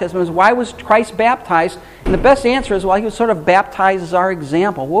baptism is, why was Christ baptized? And the best answer is, well, he was sort of baptized as our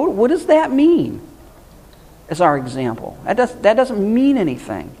example. What does that mean, as our example? That doesn't mean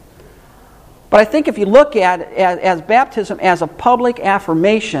anything. But I think if you look at it as baptism as a public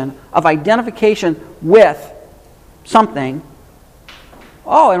affirmation of identification with something,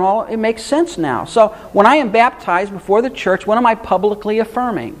 it makes sense now. So when I am baptized before the church, what am I publicly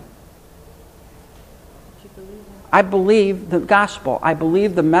affirming? I believe the gospel. I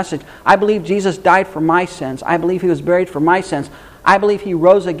believe the message. I believe Jesus died for my sins. I believe he was buried for my sins. I believe he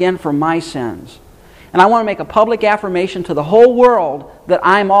rose again for my sins. And I want to make a public affirmation to the whole world that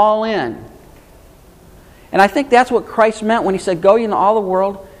I'm all in. And I think that's what Christ meant when he said, "Go ye into all the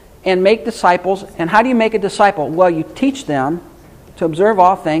world and make disciples." And how do you make a disciple? Well, you teach them to observe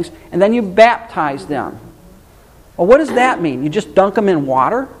all things, and then you baptize them. Well, what does that mean? You just dunk them in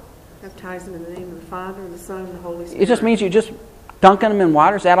water? Baptize them in the name of the Father, and the Son, and the Holy Spirit. It just means you just dunking them in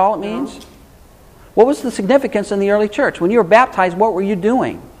water? Is that all it means? No. What was the significance in the early church? When you were baptized, what were you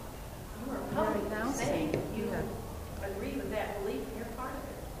doing? You were publicly saying you agree with that belief, and you're part of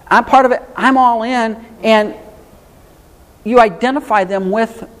it. I'm part of it. I'm all in. And you identify them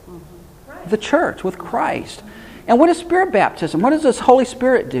with the church, with Christ. And what is Spirit baptism? What does this Holy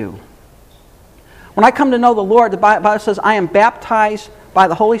Spirit do? When I come to know the Lord, the Bible says, "I am baptized by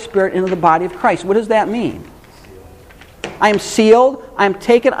the Holy Spirit into the body of Christ." What does that mean? I am sealed. I am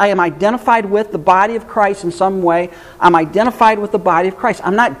taken. I am identified with the body of Christ in some way. I'm identified with the body of Christ.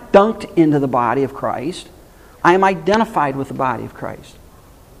 I'm not dunked into the body of Christ. I am identified with the body of Christ.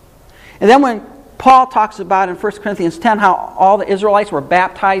 And then when Paul talks about in 1 Corinthians 10 how all the Israelites were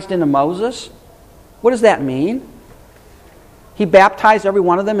baptized into Moses, what does that mean? He baptized every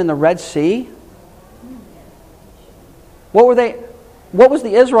one of them in the Red Sea. What were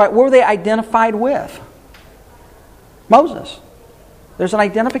they identified with? Moses. There's an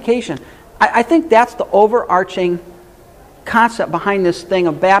identification. I think that's the overarching concept behind this thing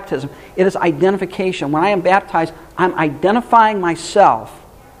of baptism. It is identification. When I am baptized, I'm identifying myself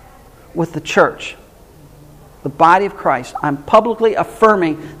with the church, the body of Christ. I'm publicly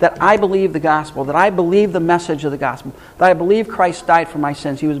affirming that I believe the gospel, that I believe the message of the gospel, that I believe Christ died for my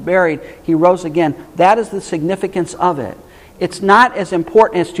sins. He was buried. He rose again. That is the significance of it. It's not as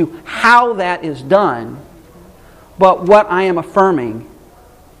important as to how that is done, but what I am affirming.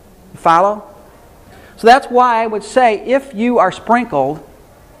 You follow? So that's why I would say, if you are sprinkled,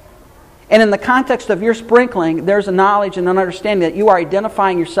 and in the context of your sprinkling, there's a knowledge and an understanding that you are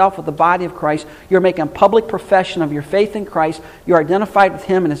identifying yourself with the body of Christ. You're making a public profession of your faith in Christ. You're identified with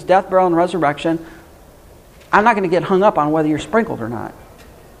Him in His death, burial, and resurrection. I'm not going to get hung up on whether you're sprinkled or not.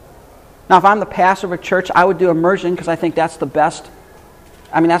 Now, if I'm the pastor of a church, I would do immersion because I think that's the best.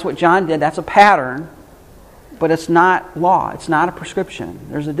 I mean, that's what John did. That's a pattern. But it's not law. It's not a prescription.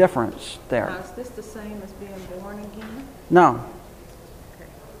 There's a difference there. Now, is this the same as being born again? No.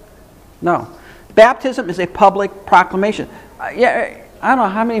 No. Baptism is a public proclamation. I don't know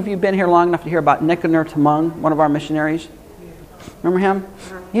how many of you have been here long enough to hear about Nicanor Tamung, one of our missionaries. Remember him?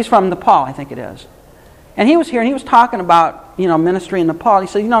 He's from Nepal, I think it is. And he was here and he was talking about, ministry in Nepal. He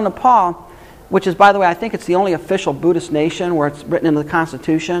said, Nepal, which is, by the way, I think it's the only official Buddhist nation where it's written into the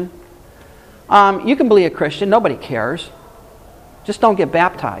Constitution. You can be a Christian. Nobody cares. Just don't get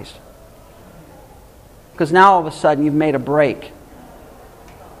baptized. Because now all of a sudden you've made a break.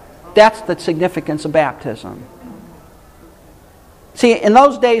 That's the significance of baptism. See, in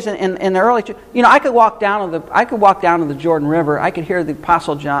those days, in the early, I could walk down to the Jordan River. I could hear the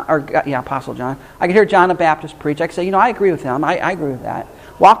Apostle John. I could hear John the Baptist preach. I could say, I agree with him. I agree with that.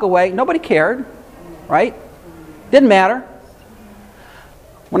 Walk away. Nobody cared, right? Didn't matter.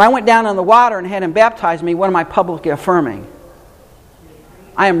 When I went down in the water and had him baptize me, what am I publicly affirming?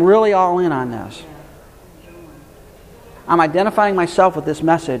 I am really all in on this. I'm identifying myself with this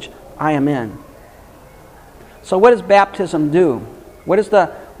message. I am in. So what does baptism do? What is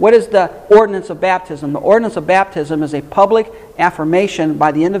the ordinance of baptism? The ordinance of baptism is a public affirmation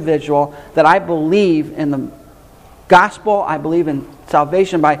by the individual that I believe in the gospel, I believe in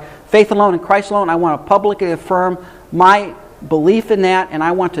salvation by faith alone and Christ alone. I want to publicly affirm my belief in that, and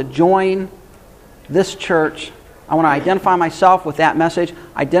I want to join this church. I want to identify myself with that message,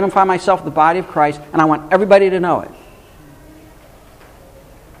 identify myself with the body of Christ, and I want everybody to know it.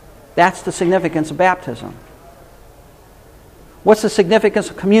 That's the significance of baptism. What's the significance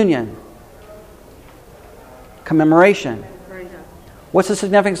of communion? Commemoration. What's the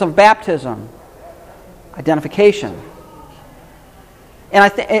significance of baptism? Identification. And I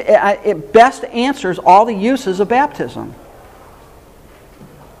think it best answers all the uses of baptism.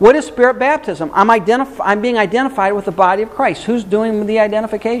 What is spirit baptism? I'm being identified with the body of Christ. Who's doing the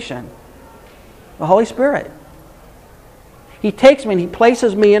identification? The Holy Spirit. He takes me and He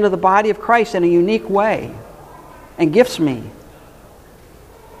places me into the body of Christ in a unique way and gifts me.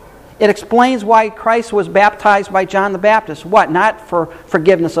 It explains why Christ was baptized by John the Baptist. What? Not for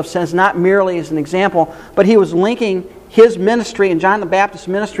forgiveness of sins, not merely as an example, but he was linking his ministry and John the Baptist's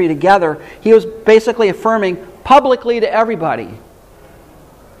ministry together. He was basically affirming publicly to everybody,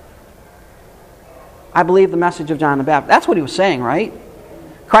 I believe the message of John the Baptist. That's what he was saying, right?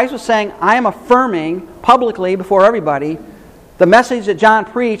 Christ was saying, I am affirming publicly before everybody the message that John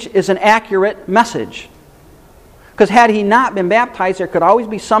preached is an accurate message. Because had he not been baptized, there could always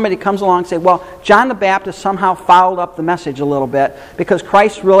be somebody who comes along and say, well, John the Baptist somehow fouled up the message a little bit because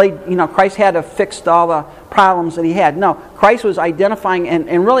Christ really, Christ had to fix all the problems that he had. No, Christ was identifying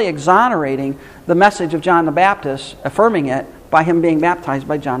and really exonerating the message of John the Baptist, affirming it by him being baptized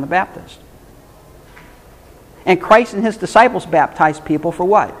by John the Baptist. And Christ and his disciples baptized people for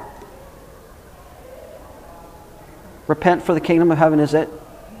what? Repent, for the kingdom of heaven is at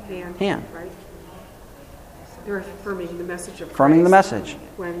hand. Right? They're affirming the message of Christ. Affirming the message.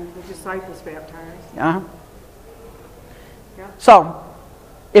 When the disciples baptized. Uh-huh. Yeah. So,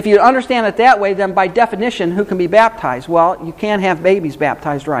 if you understand it that way, then by definition, who can be baptized? Well, you can't have babies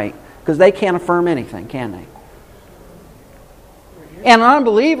baptized, right? Because they can't affirm anything, can they? And an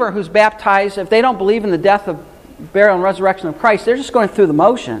unbeliever who's baptized, if they don't believe in the death, burial, and resurrection of Christ, they're just going through the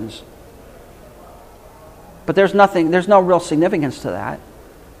motions. But there's no real significance to that.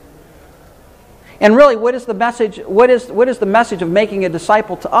 And really, what is the message? What is the message of making a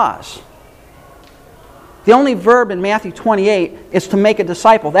disciple to us? The only verb in Matthew 28 is to make a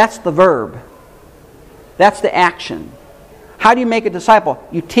disciple. That's the verb. That's the action. How do you make a disciple?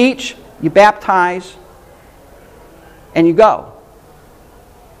 You teach, you baptize, and you go.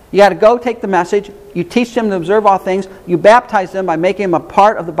 You got to go take the message. You teach them to observe all things. You baptize them by making them a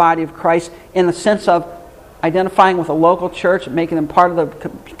part of the body of Christ in the sense of identifying with a local church, making them part of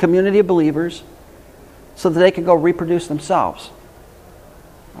the community of believers so that they can go reproduce themselves.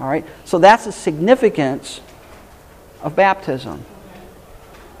 All right? So that's the significance of baptism.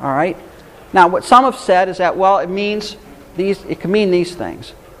 All right? Now, what some have said is that, well, it can mean these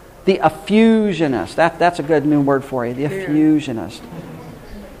things. The effusionist. That's a good new word for you. The effusionist.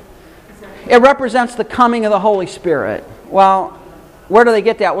 It represents the coming of the Holy Spirit. Well, where do they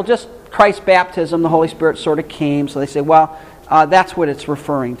get that? Well, just Christ's baptism, the Holy Spirit sort of came. So they say, well, that's what it's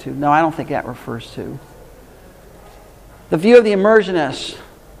referring to. No, I don't think that refers to. The view of the immersionist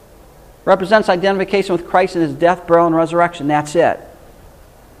represents identification with Christ in his death, burial, and resurrection. That's it.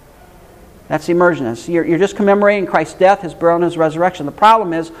 That's the immersionist. You're just commemorating Christ's death, his burial, and his resurrection. The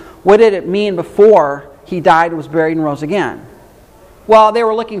problem is, what did it mean before he died, was buried, and rose again? Well, they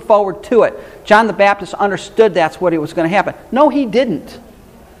were looking forward to it. John the Baptist understood that's what it was going to happen. No, he didn't.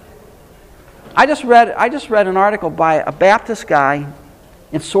 I just read an article by a Baptist guy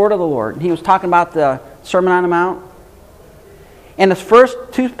in Sword of the Lord. And he was talking about the Sermon on the Mount. In his first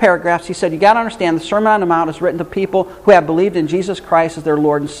 2 paragraphs, he said, you got to understand the Sermon on the Mount is written to people who have believed in Jesus Christ as their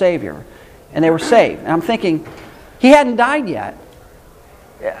Lord and Savior. And they were saved. And I'm thinking, he hadn't died yet.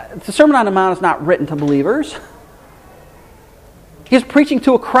 The Sermon on the Mount is not written to believers. He's preaching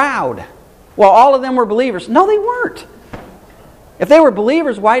to a crowd. Well, all of them were believers. No, they weren't. If they were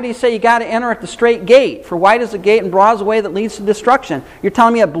believers, why did he say you got to enter at the straight gate? For wide is the gate and broad is the way that leads to destruction. You're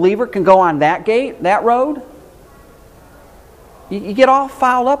telling me a believer can go on that gate, that road? You get all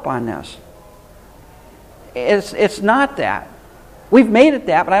fouled up on this. It's not that. We've made it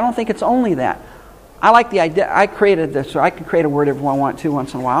that, but I don't think it's only that. I like the idea. I created this, so I can create a word if I want to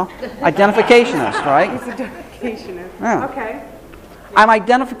once in a while. Identificationist, right? He's identificationist. Yeah. Okay. I'm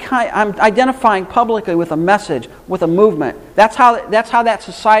identifying publicly with a message, with a movement. That's how that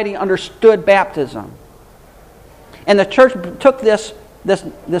society understood baptism. And the church took this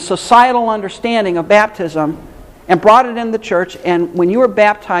societal understanding of baptism and brought it in the church. And when you are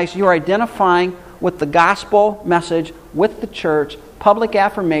baptized, you are identifying with the gospel message, with the church, public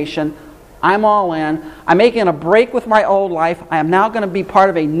affirmation. I'm all in. I'm making a break with my old life. I am now going to be part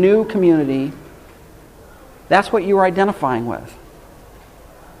of a new community. That's what you are identifying with.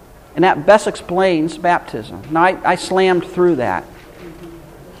 And that best explains baptism. Now, I slammed through that.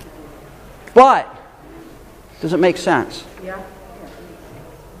 But, does it make sense? Yeah.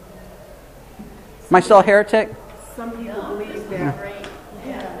 Am I still a heretic? Some people believe This that, is great.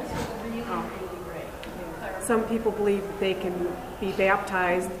 Yeah, this is really, really great. some people believe that they can be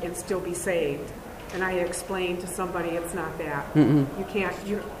baptized and still be saved. And I explained to somebody it's not that. You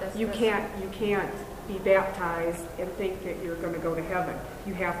can't be baptized and think that you're going to go to heaven.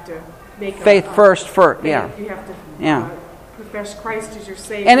 You have to make Faith first, yeah. You have to Yeah. profess Christ as your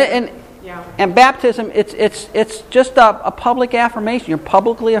Savior. And baptism, it's just a public affirmation. You're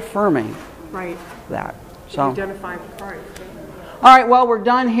publicly affirming Right. that. You So, identify with Christ. all right, well, we're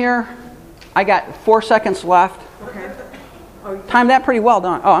done here. I got 4 seconds left. Okay. Oh, Timed that pretty well,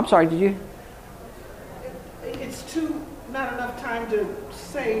 done. Oh, I'm sorry, did you? It's not enough time to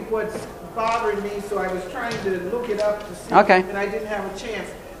say what's bothering me, so I was trying to look it up to see. Okay. And I didn't have a chance.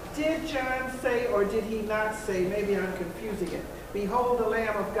 Did John say, or did he not say, maybe I'm confusing it, behold the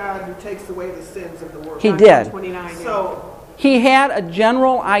Lamb of God who takes away the sins of the world? He did. 29. So, He had a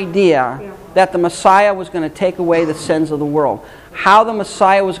general idea that the Messiah was going to take away the sins of the world. How the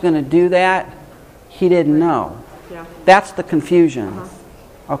Messiah was going to do that, he didn't know. Yeah. That's the confusion.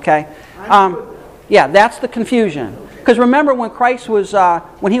 Okay? Yeah, that's the confusion. Because remember when Christ was,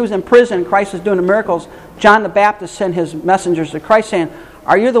 when he was in prison, Christ was doing the miracles, John the Baptist sent his messengers to Christ saying,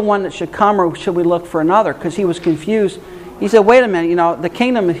 are you the one that should come or should we look for another? Because he was confused. He said, wait a minute, the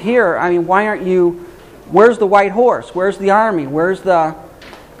kingdom is here. I mean, why aren't you, where's the white horse? Where's the army? Where's the,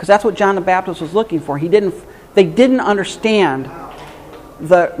 because that's what John the Baptist was looking for. They didn't understand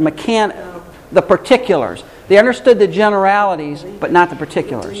the particulars. They understood the generalities, but not the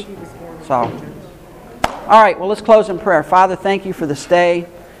particulars. So, all right, well, let's close in prayer. Father, thank you for this day,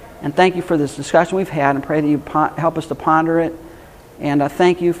 and thank you for this discussion we've had, and pray that you help us to ponder it. And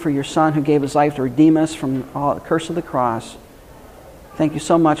thank you for your Son who gave his life to redeem us from all the curse of the cross. Thank you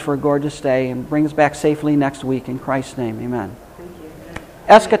so much for a gorgeous day, and bring us back safely next week. In Christ's name, amen.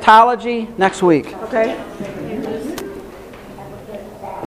 Eschatology next week. Okay.